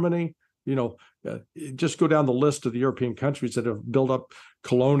 Germany, just go down the list of the European countries that have built up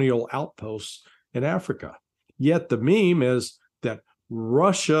colonial outposts in Africa. Yet the meme is that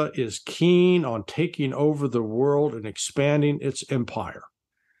Russia is keen on taking over the world and expanding its empire.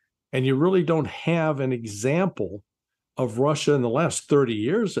 And you really don't have an example of Russia in the last 30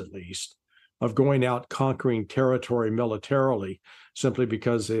 years, at least, of going out conquering territory militarily simply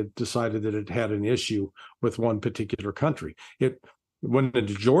because it decided that it had an issue with one particular country. It went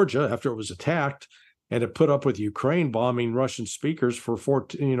into Georgia after it was attacked, and it put up with Ukraine bombing Russian speakers for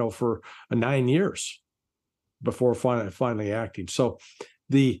 9 years before finally acting. So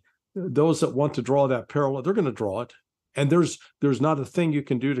those that want to draw that parallel, they're going to draw it. And there's not a thing you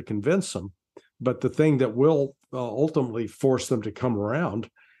can do to convince them. But the thing that will ultimately force them to come around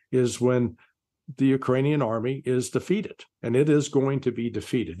is when the Ukrainian army is defeated, and it is going to be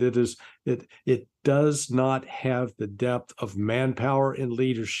defeated. It does not have the depth of manpower and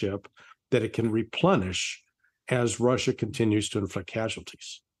leadership that it can replenish as Russia continues to inflict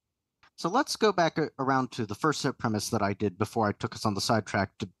casualties. So let's go back around to the first premise that I did before I took us on the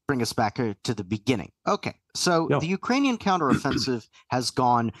sidetrack to bring us back to the beginning. Okay, so the Ukrainian counteroffensive has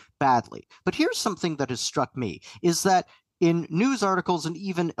gone badly. But here's something that has struck me, is that in news articles and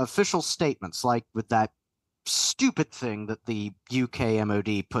even official statements, like with that stupid thing that the UK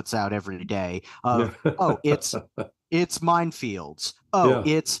MOD puts out every day of, oh, it's minefields. Oh,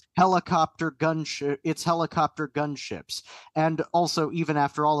 it's helicopter gunships. And also, even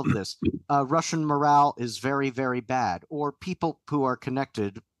after all of this, Russian morale is very, very bad. Or people who are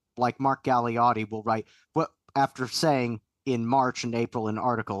connected, like Mark Galeotti, will write, well, after saying in March and April in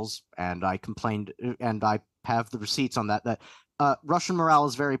articles, and I complained, and I have the receipts on that Russian morale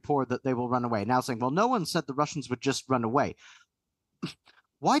is very poor, that they will run away. Now saying, well, no one said the Russians would just run away.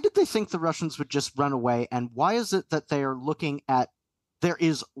 Why did they think the Russians would just run away? And why is it that they are looking at, there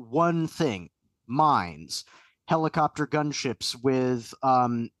is one thing, mines, helicopter gunships with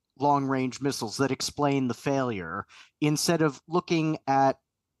long-range missiles that explain the failure, instead of looking at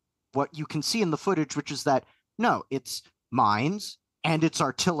what you can see in the footage, which is that, no, it's mines and it's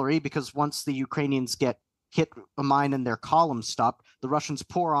artillery, because once the Ukrainians hit a mine and their columns stop, the Russians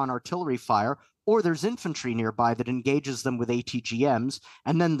pour on artillery fire, or there's infantry nearby that engages them with ATGMs,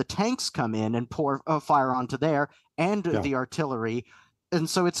 and then the tanks come in and pour fire onto there, and the artillery. And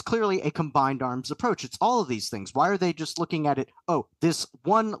so it's clearly a combined arms approach. It's all of these things. Why are they just looking at it, oh, this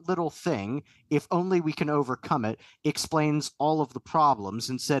one little thing, if only we can overcome it, explains all of the problems,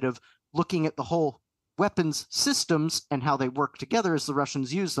 instead of looking at the whole weapons systems and how they work together as the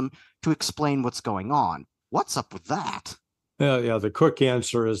Russians use them to explain what's going on? What's up with that? Yeah. The quick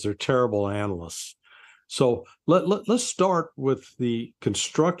answer is they're terrible analysts. So let's start with the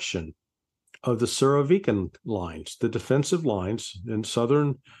construction of the Surovikin lines, the defensive lines in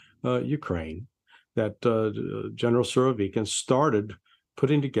southern Ukraine that General Surovikin started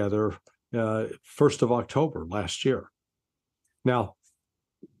putting together 1st of October last year. Now,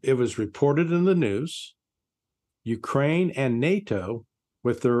 it was reported in the news. Ukraine and NATO,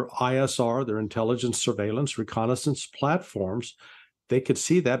 with their ISR, their intelligence, surveillance, reconnaissance platforms, they could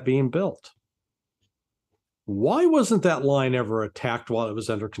see that being built. Why wasn't that line ever attacked while it was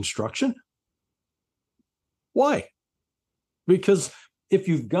under construction? Why? Because if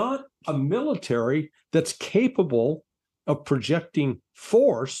you've got a military that's capable of projecting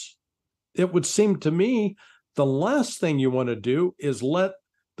force, it would seem to me the last thing you want to do is let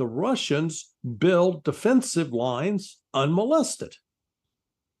the Russians build defensive lines unmolested.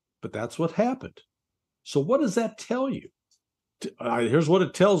 But that's what happened. So what does that tell you? Here's what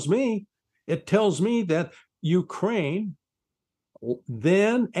it tells me. It tells me that Ukraine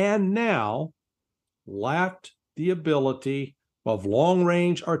then and now lacked the ability of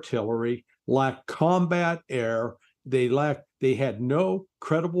long-range artillery, lacked combat air. They had no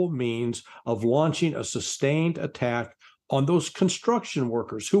credible means of launching a sustained attack on those construction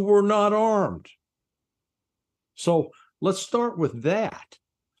workers who were not armed. So let's start with that.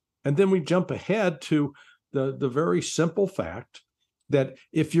 And then we jump ahead to the very simple fact that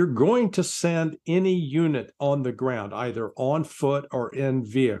if you're going to send any unit on the ground, either on foot or in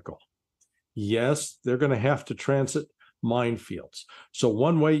vehicle, yes, they're going to have to transit minefields. So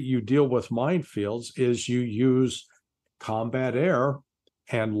one way you deal with minefields is you use combat air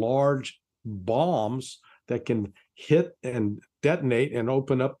and large bombs that can hit and detonate and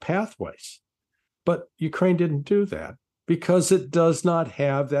open up pathways. But Ukraine didn't do that because it does not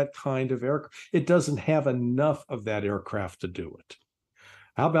have that kind of aircraft. It doesn't have enough of that aircraft to do it.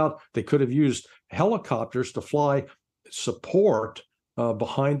 How about they could have used helicopters to fly support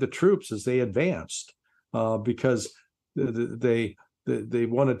behind the troops as they advanced, because they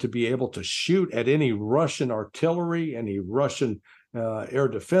wanted to be able to shoot at any Russian artillery, any Russian air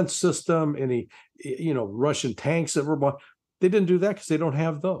defense system, any Russian tanks that were bought. They didn't do that because they don't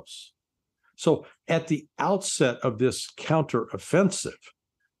have those. So at the outset of this counteroffensive,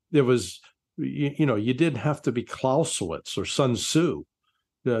 there was, you didn't have to be Clausewitz or Sun Tzu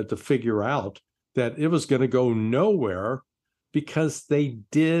to figure out that it was going to go nowhere because they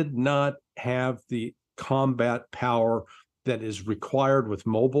did not have the combat power that is required with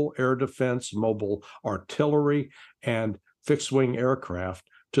mobile air defense, mobile artillery, and fixed-wing aircraft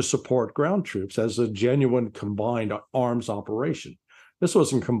to support ground troops as a genuine combined arms operation. This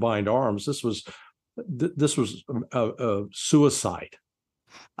wasn't combined arms. This was a suicide.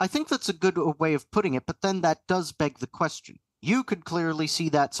 I think that's a good way of putting it, but then that does beg the question. You could clearly see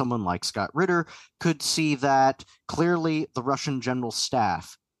that. Someone like Scott Ritter could see that. Clearly, the Russian general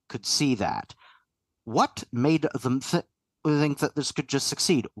staff could see that. What made them think that this could just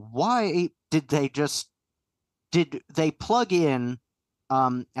succeed? Why did they plug in,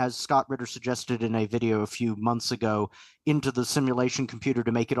 as Scott Ritter suggested in a video a few months ago, into the simulation computer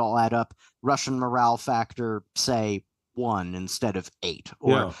to make it all add up, Russian morale factor, say, 1 instead of 8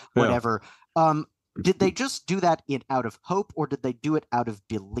 or whatever? Did they just do that out of hope, or did they do it out of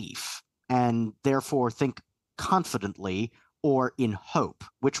belief and therefore think confidently or in hope?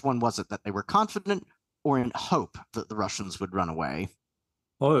 Which one was it, that they were confident or in hope that the Russians would run away?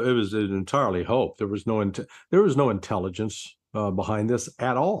 Well, it was entirely hope. There was no intelligence behind this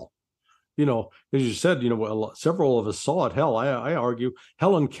at all. As you said, several of us saw it. Hell, I argue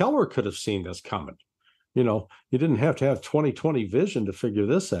Helen Keller could have seen this coming. You didn't have to have 20/20 vision to figure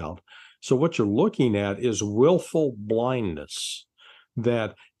this out. So what you're looking at is willful blindness,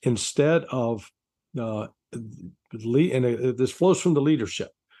 that instead of, this flows from the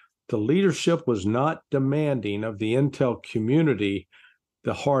leadership. The leadership was not demanding of the intel community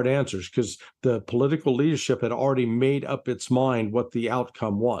the hard answers, because the political leadership had already made up its mind what the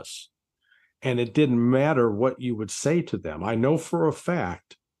outcome was. And it didn't matter what you would say to them. I know for a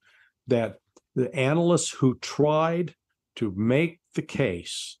fact that the analysts who tried to make the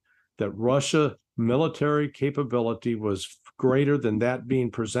case that Russia military capability was greater than that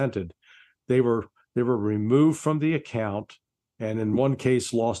being presented, they were removed from the account, and in one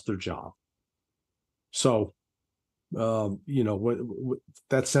case lost their job. So,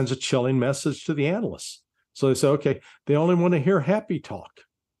 that sends a chilling message to the analysts. So they say, okay, they only want to hear happy talk,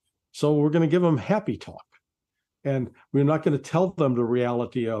 so we're going to give them happy talk, and we're not going to tell them the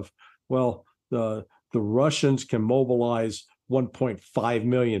reality of, well, the Russians can mobilize 1.5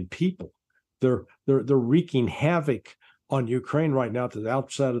 million people. They're wreaking havoc on Ukraine right now to the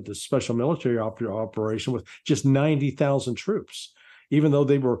outset of the special military operation with just 90,000 troops, even though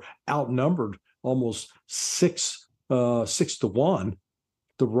they were outnumbered almost 6-1.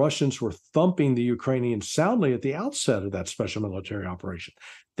 The Russians were thumping the Ukrainians soundly at the outset of that special military operation.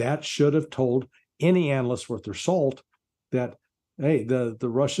 That should have told any analyst worth their salt that, hey, the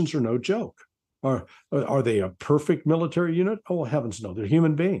Russians are no joke. Are they a perfect military unit? Oh, heavens no. They're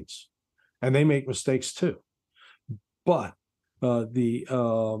human beings, and they make mistakes too. But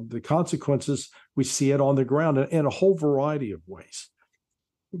the consequences, we see it on the ground in a whole variety of ways.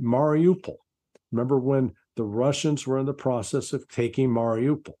 Mariupol. Remember when the Russians were in the process of taking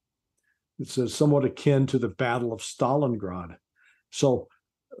Mariupol? It's somewhat akin to the Battle of Stalingrad. So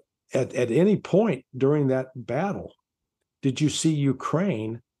at any point during that battle, did you see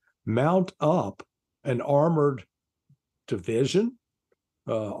Ukraine mount up an armored division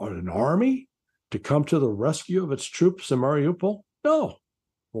or an army to come to the rescue of its troops in Mariupol? No.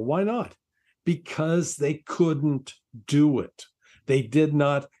 Well, why not? Because they couldn't do it. They did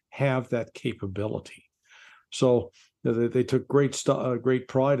not have that capability. So they took great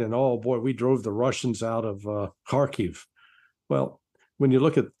pride in, oh boy, we drove the Russians out of Kharkiv. Well, when you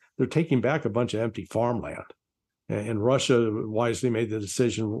look at, they're taking back a bunch of empty farmland. And Russia wisely made the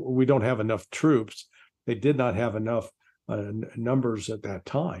decision, we don't have enough troops. They did not have enough numbers at that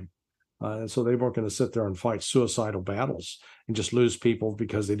time. And so they weren't going to sit there and fight suicidal battles and just lose people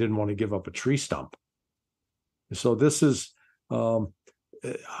because they didn't want to give up a tree stump. So this is, I've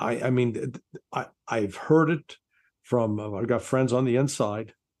heard it from, I've got friends on the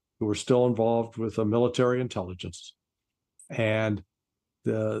inside who are still involved with military intelligence. And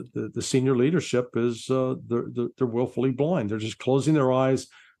the senior leadership is, they're willfully blind. They're just closing their eyes,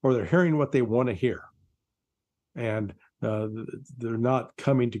 or they're hearing what they want to hear. And they're not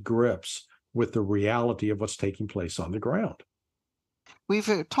coming to grips with the reality of what's taking place on the ground.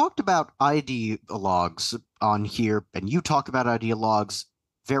 We've talked about ideologues on here, and you talk about ideologues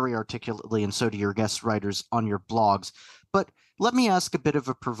very articulately, and so do your guest writers on your blogs. But let me ask a bit of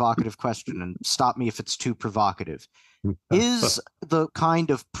a provocative question, and stop me if it's too provocative. Is the kind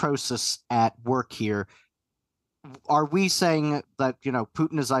of process at work here, are we saying that,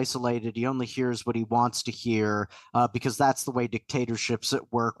 Putin is isolated, he only hears what he wants to hear because that's the way dictatorships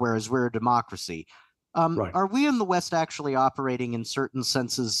at work, whereas we're a democracy? Right. Are we in the West actually operating in certain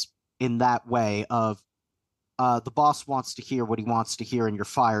senses in that way of the boss wants to hear what he wants to hear and you're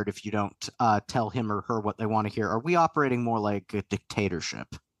fired if you don't tell him or her what they want to hear? Are we operating more like a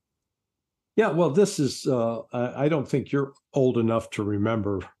dictatorship? Yeah, well, this is, I don't think you're old enough to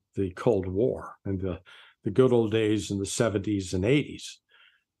remember the Cold War and the good old days in the 70s and 80s.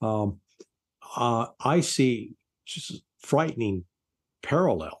 I see just frightening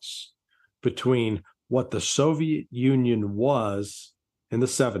parallels between what the Soviet Union was in the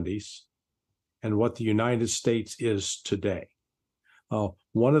 70s and what the United States is today.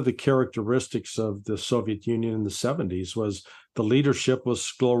 One of the characteristics of the Soviet Union in the 70s was the leadership was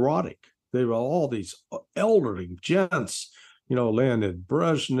sclerotic. They were all these elderly gents, Leonid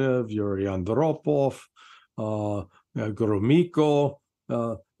Brezhnev, Yuri Andropov, Gromyko,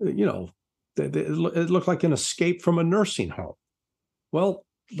 it looked like an escape from a nursing home. Well,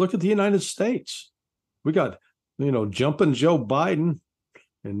 look at the United States. We got, jumping Joe Biden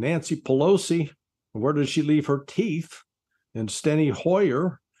and Nancy Pelosi. Where does she leave her teeth? And Steny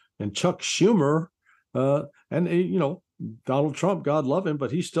Hoyer and Chuck Schumer, and Donald Trump, God love him,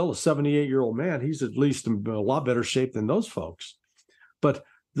 but he's still a 78-year-old man. He's at least in a lot better shape than those folks. But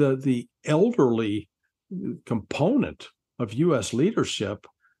the elderly component of U.S. leadership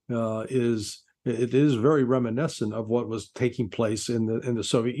is very reminiscent of what was taking place in the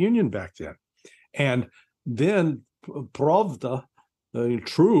Soviet Union back then. And then Pravda,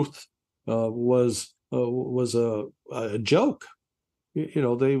 truth, was a joke.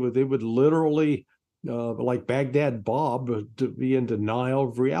 They would literally, like Baghdad Bob, to be in denial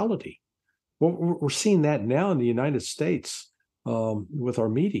of reality. Well, we're seeing that now in the United States with our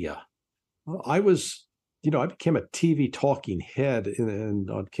media. I became a TV talking head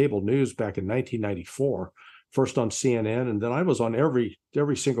on cable news back in 1994, first on CNN, and then I was on every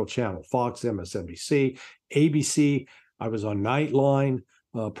single channel: Fox, MSNBC, ABC. I was on Nightline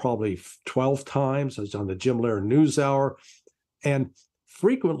probably 12 times. I was on the Jim Lehrer NewsHour, and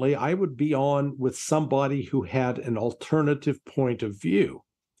frequently I would be on with somebody who had an alternative point of view,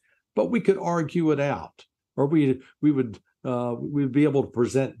 but we could argue it out, or we'd be able to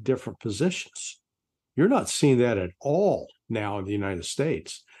present different positions. You're not seeing that at all now in the United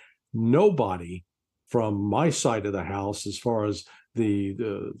States. Nobody from my side of the house, as far as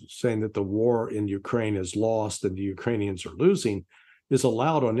the saying that the war in Ukraine is lost and the Ukrainians are losing is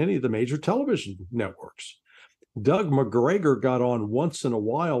allowed on any of the major television networks. Doug McGregor got on once in a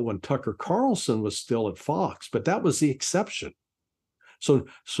while when Tucker Carlson was still at Fox, but that was the exception. So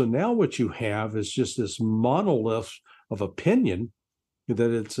now what you have is just this monolith of opinion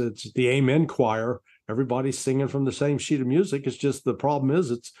that it's the Amen choir. Everybody's singing from the same sheet of music. It's just the problem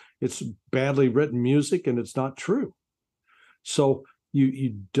is it's badly written music and it's not true. So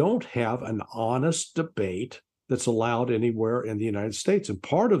you don't have an honest debate that's allowed anywhere in the United States. And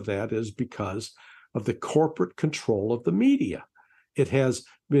part of that is because of the corporate control of the media. It has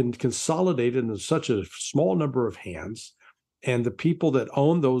been consolidated in such a small number of hands, and the people that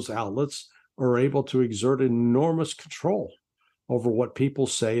own those outlets are able to exert enormous control over what people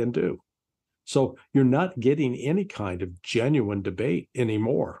say and do. So you're not getting any kind of genuine debate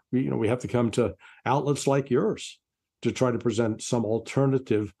anymore. We have to come to outlets like yours to try to present some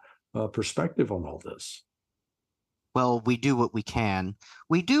alternative perspective on all this. Well, we do what we can.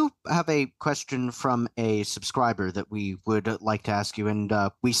 We do have a question from a subscriber that we would like to ask you, and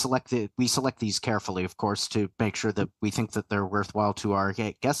we select these carefully, of course, to make sure that we think that they're worthwhile to our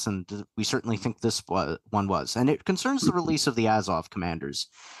guests, and we certainly think this one was. And it concerns the release of the Azov commanders.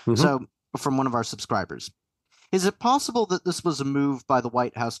 Mhm. So, from one of our subscribers. Is it possible that this was a move by the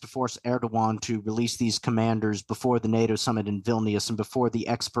White House to force Erdogan to release these commanders before the NATO summit in Vilnius and before the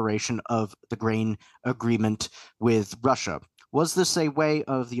expiration of the grain agreement with Russia? Was this a way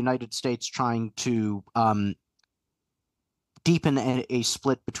of the United States trying to deepen a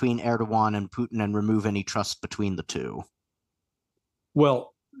split between Erdogan and Putin and remove any trust between the two?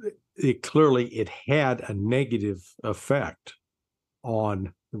 Well, it had a negative effect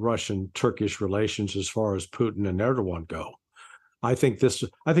on Russian-Turkish relations as far as Putin and Erdogan go. I think this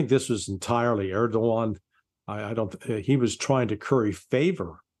was entirely Erdogan. He was trying to curry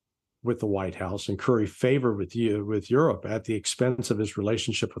favor with the White House and curry favor with Europe at the expense of his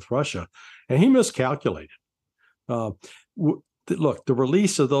relationship with Russia, and he miscalculated. Look, the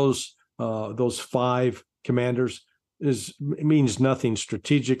release of those 5 commanders means nothing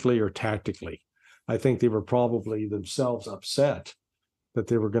strategically or tactically. I think they were probably themselves upset that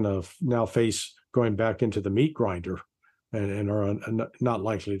they were going to now face going back into the meat grinder and are not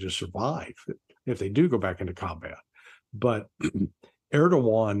likely to survive if they do go back into combat. But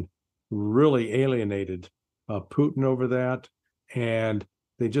Erdogan really alienated Putin over that, and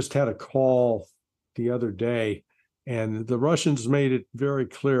they just had a call the other day, and the Russians made it very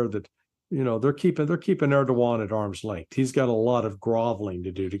clear that they're keeping Erdogan at arm's length. He's got a lot of groveling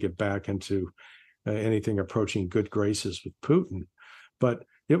to do to get back into anything approaching good graces with Putin. But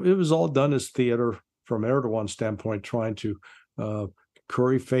it was all done as theater from Erdogan's standpoint, trying to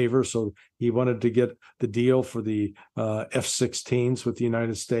curry favor. So he wanted to get the deal for the F-16s with the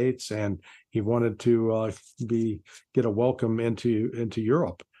United States, and he wanted to get a welcome into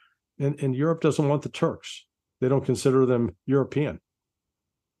Europe. And Europe doesn't want the Turks. They don't consider them European.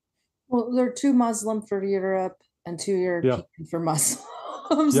 Well, they're too Muslim for Europe and too European for Muslims.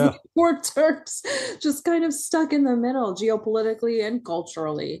 Yeah. Poor Turks, just kind of stuck in the middle geopolitically and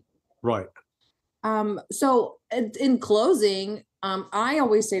culturally. Right. So in closing, I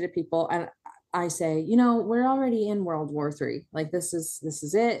always say to people, and I say, we're already in World War III. Like this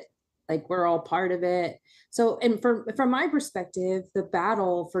is it. Like we're all part of it. So, and from my perspective, the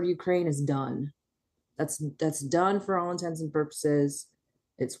battle for Ukraine is done. That's done for all intents and purposes.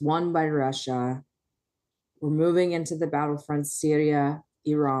 It's won by Russia. We're moving into the battlefront, Syria,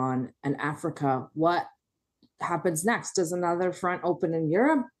 Iran, and Africa. What happens next? Does another front open in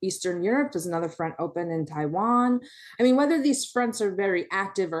Europe, Eastern Europe? Does another front open in Taiwan? I mean, whether these fronts are very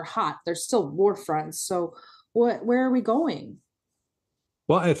active or hot, they're still war fronts. So where are we going?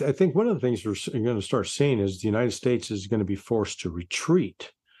 Well, I think one of the things we're going to start seeing is the United States is going to be forced to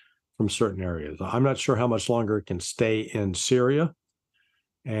retreat from certain areas. I'm not sure how much longer it can stay in Syria.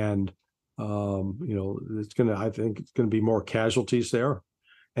 And I think it's going to be more casualties there,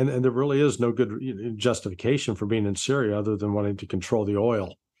 and there really is no good justification for being in Syria other than wanting to control the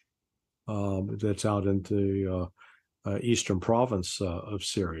oil that's out in the eastern province of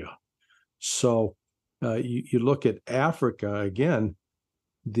Syria. So you look at Africa again.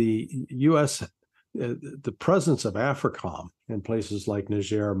 The U.S. The presence of AFRICOM in places like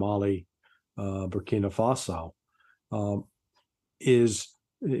Niger, Mali, Burkina Faso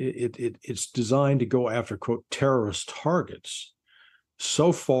it's designed to go after, quote, terrorist targets.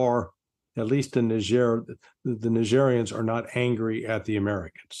 So far, at least in Niger, the Nigerians are not angry at the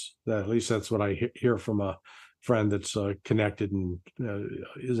Americans. At least that's what I hear from a friend that's connected and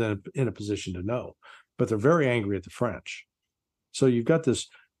is in a position to know. But they're very angry at the French. So you've got this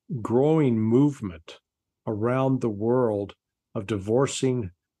growing movement around the world of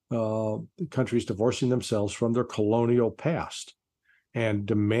countries divorcing themselves from their colonial past and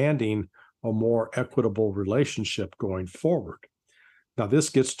demanding a more equitable relationship going forward. Now, this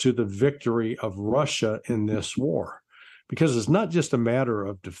gets to the victory of Russia in this war, because it's not just a matter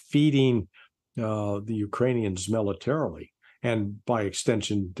of defeating the Ukrainians militarily and by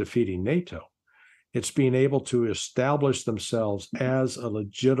extension defeating NATO. It's being able to establish themselves as a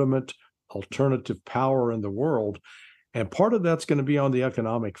legitimate alternative power in the world. And part of that's going to be on the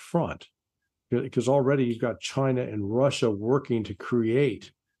economic front, because already you've got China and Russia working to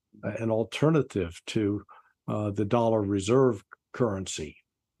create an alternative to the dollar reserve currency,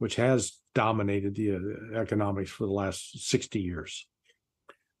 which has dominated the economics for the last 60 years.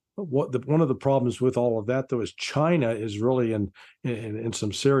 One of the problems with all of that, though, is China is really in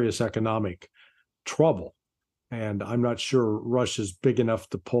some serious economic trouble. And I'm not sure Russia's big enough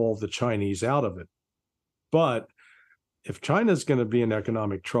to pull the Chinese out of it. But if China's going to be in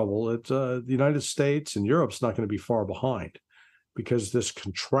economic trouble, the United States and Europe's not going to be far behind, because this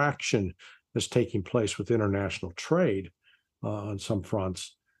contraction that's taking place with international trade on some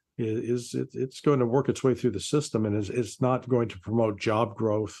fronts it's going to work its way through the system, and it's not going to promote job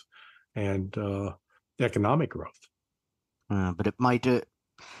growth and economic growth. But it might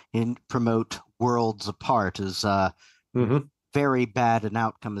promote worlds apart, as very bad an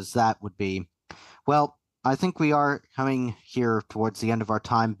outcome as that would be. Well, I think we are coming here towards the end of our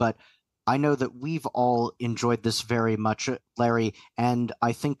time, but I know that we've all enjoyed this very much, Larry, and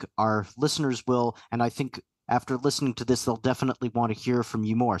I think our listeners will, and I think after listening to this, they'll definitely want to hear from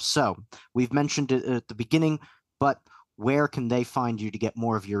you more. So we've mentioned it at the beginning, but where can they find you to get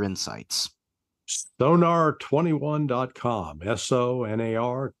more of your insights? Sonar21.com,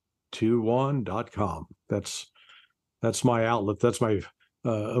 SONAR21.com. That's my outlet. That's my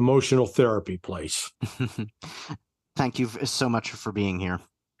emotional therapy place. Thank you so much for being here.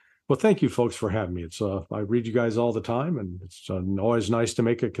 Well, thank you, folks, for having me. I read you guys all the time, and it's always nice to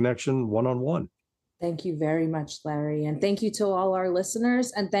make a connection one-on-one. Thank you very much, Larry. And thank you to all our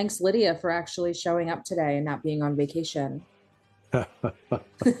listeners. And thanks, Lydia, for actually showing up today and not being on vacation.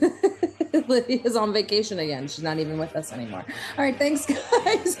 Lydia's on vacation again. She's not even with us anymore. All right. Thanks,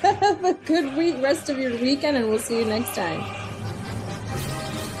 guys. Have a good rest of your weekend, and we'll see you next time.